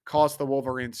alone cost the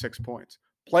Wolverines 6 points.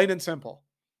 Plain and simple.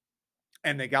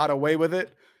 And they got away with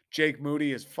it. Jake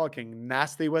Moody is fucking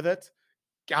nasty with it.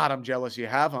 God, I'm jealous you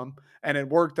have him. And it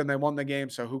worked and they won the game,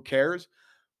 so who cares?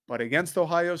 But against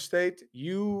Ohio State, if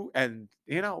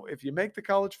you make the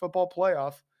college football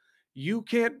playoff, you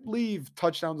can't leave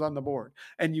touchdowns on the board.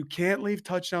 And you can't leave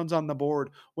touchdowns on the board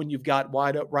when you've got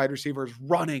wide receivers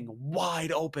running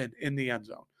wide open in the end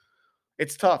zone.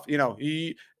 It's tough.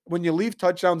 When you leave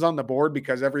touchdowns on the board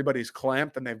because everybody's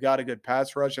clamped and they've got a good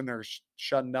pass rush and they're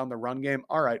shutting down the run game,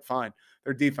 all right, fine.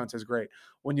 Their defense is great.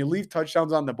 When you leave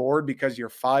touchdowns on the board because your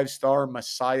 5-star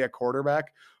Messiah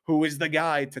quarterback, who is the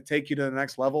guy to take you to the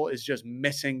next level, is just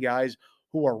missing guys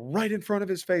who are right in front of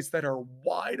his face that are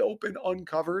wide open,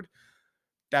 uncovered,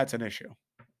 that's an issue.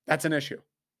 That's an issue.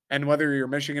 And whether you're a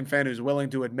Michigan fan who's willing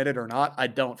to admit it or not, I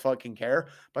don't fucking care.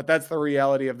 But that's the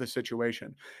reality of the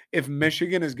situation. If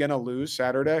Michigan is going to lose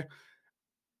Saturday,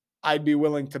 I'd be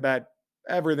willing to bet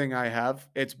everything I have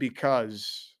it's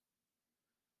because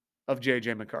of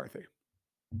JJ McCarthy.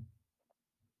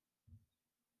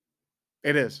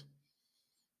 It is.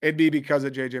 It'd be because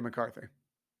of J.J. McCarthy.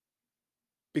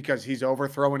 Because he's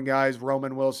overthrowing guys,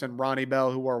 Roman Wilson, Ronnie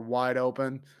Bell, who are wide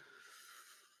open.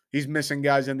 He's missing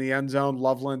guys in the end zone,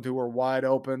 Loveland, who are wide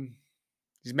open.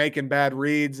 He's making bad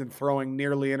reads and throwing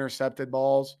nearly intercepted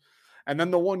balls. And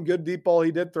then the one good deep ball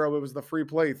he did throw, it was the free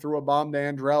play. He threw a bomb to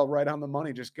Andrell right on the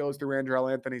money, just goes through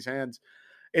Andrell Anthony's hands.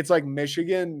 It's like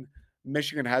Michigan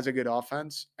has a good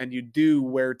offense, and you do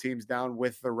wear teams down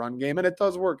with the run game, and it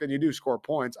does work, and you do score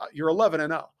points. You're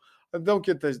 11-0. Don't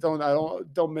get this.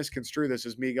 Don't misconstrue this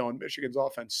as me going Michigan's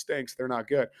offense stinks. They're not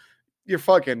good. You're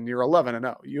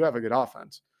 11-0. You have a good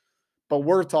offense. But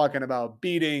we're talking about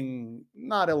beating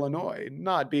not Illinois,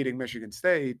 not beating Michigan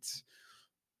State.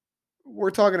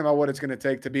 We're talking about what it's going to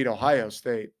take to beat Ohio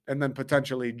State and then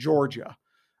potentially Georgia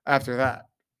after that.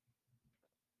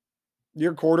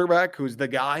 Your quarterback, who's the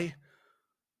guy,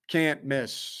 can't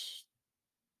miss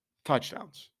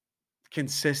touchdowns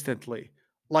consistently,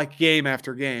 like game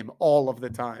after game, all of the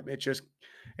time.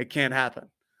 It can't happen.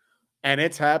 And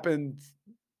it's happened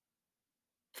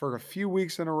for a few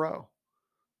weeks in a row.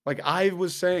 Like I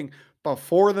was saying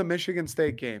before the Michigan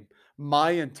State game, my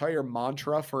entire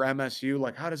mantra for MSU,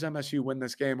 like how does MSU win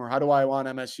this game, or how do I want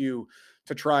MSU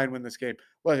to try and win this game?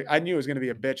 Like I knew it was going to be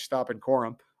a bitch stopping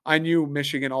Corum. I knew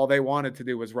Michigan, all they wanted to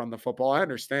do was run the football. I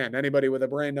understand. Anybody with a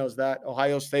brain knows that.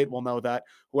 Ohio State will know that.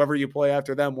 Whoever you play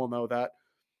after them will know that.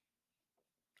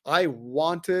 I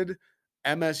wanted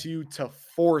MSU to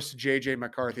force J.J.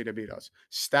 McCarthy to beat us.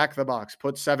 Stack the box.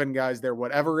 Put 7 guys there,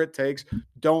 whatever it takes.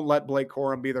 Don't let Blake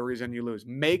Corum be the reason you lose.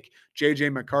 Make J.J.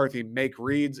 McCarthy make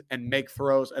reads and make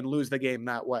throws and lose the game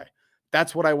that way.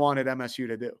 That's what I wanted MSU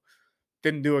to do.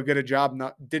 Didn't do a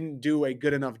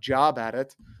good enough job at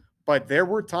it. But there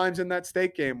were times in that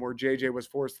state game where JJ was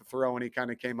forced to throw and he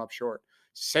kind of came up short.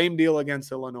 Same deal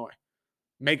against Illinois.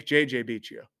 Make JJ beat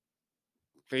you.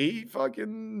 He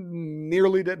fucking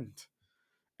nearly didn't.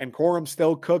 And Corum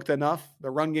still cooked enough. The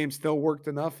run game still worked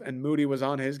enough. And Moody was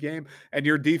on his game. And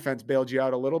your defense bailed you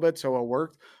out a little bit, so it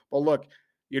worked. But look,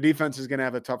 your defense is going to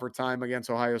have a tougher time against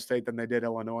Ohio State than they did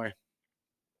Illinois.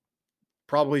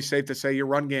 Probably safe to say your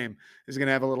run game is going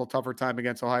to have a little tougher time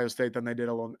against Ohio State than they did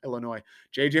Illinois.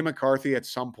 J.J. McCarthy at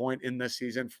some point in this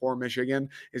season for Michigan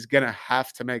is going to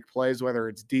have to make plays, whether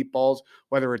it's deep balls,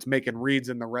 whether it's making reads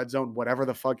in the red zone, whatever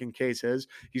the fucking case is.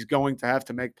 He's going to have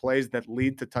to make plays that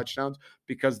lead to touchdowns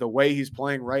because the way he's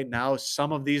playing right now,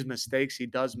 some of these mistakes he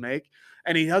does make,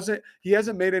 and he hasn't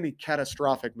made any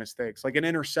catastrophic mistakes, like an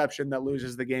interception that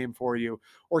loses the game for you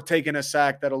or taking a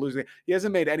sack that'll lose the game. He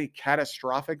hasn't made any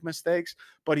catastrophic mistakes,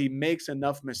 but he makes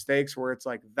enough mistakes where it's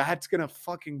like, that's going to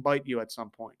fucking bite you at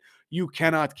some point. You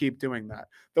cannot keep doing that.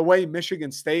 The way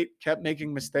Michigan State kept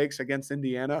making mistakes against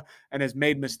Indiana and has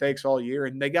made mistakes all year,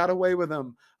 and they got away with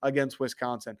them against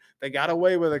Wisconsin. They got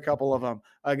away with a couple of them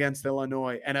against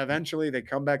Illinois, and eventually they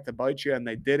come back to bite you, and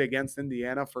they did against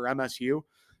Indiana for MSU.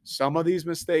 Some of these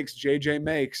mistakes JJ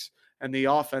makes and the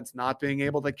offense not being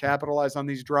able to capitalize on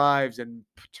these drives and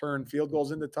turn field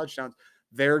goals into touchdowns,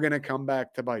 they're going to come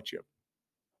back to bite you.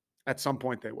 At some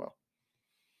point they will.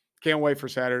 Can't wait for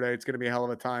Saturday. It's going to be a hell of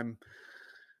a time.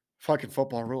 Fucking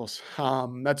football rules.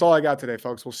 That's all I got today,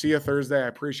 folks. We'll see you Thursday. I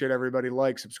appreciate everybody.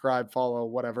 Like, subscribe, follow,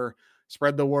 whatever.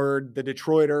 Spread the word. The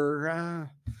Detroiter,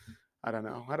 I don't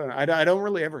know. I don't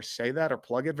really ever say that or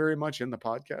plug it very much in the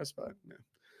podcast, but yeah.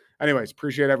 Anyways,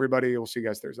 appreciate everybody. We'll see you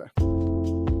guys Thursday.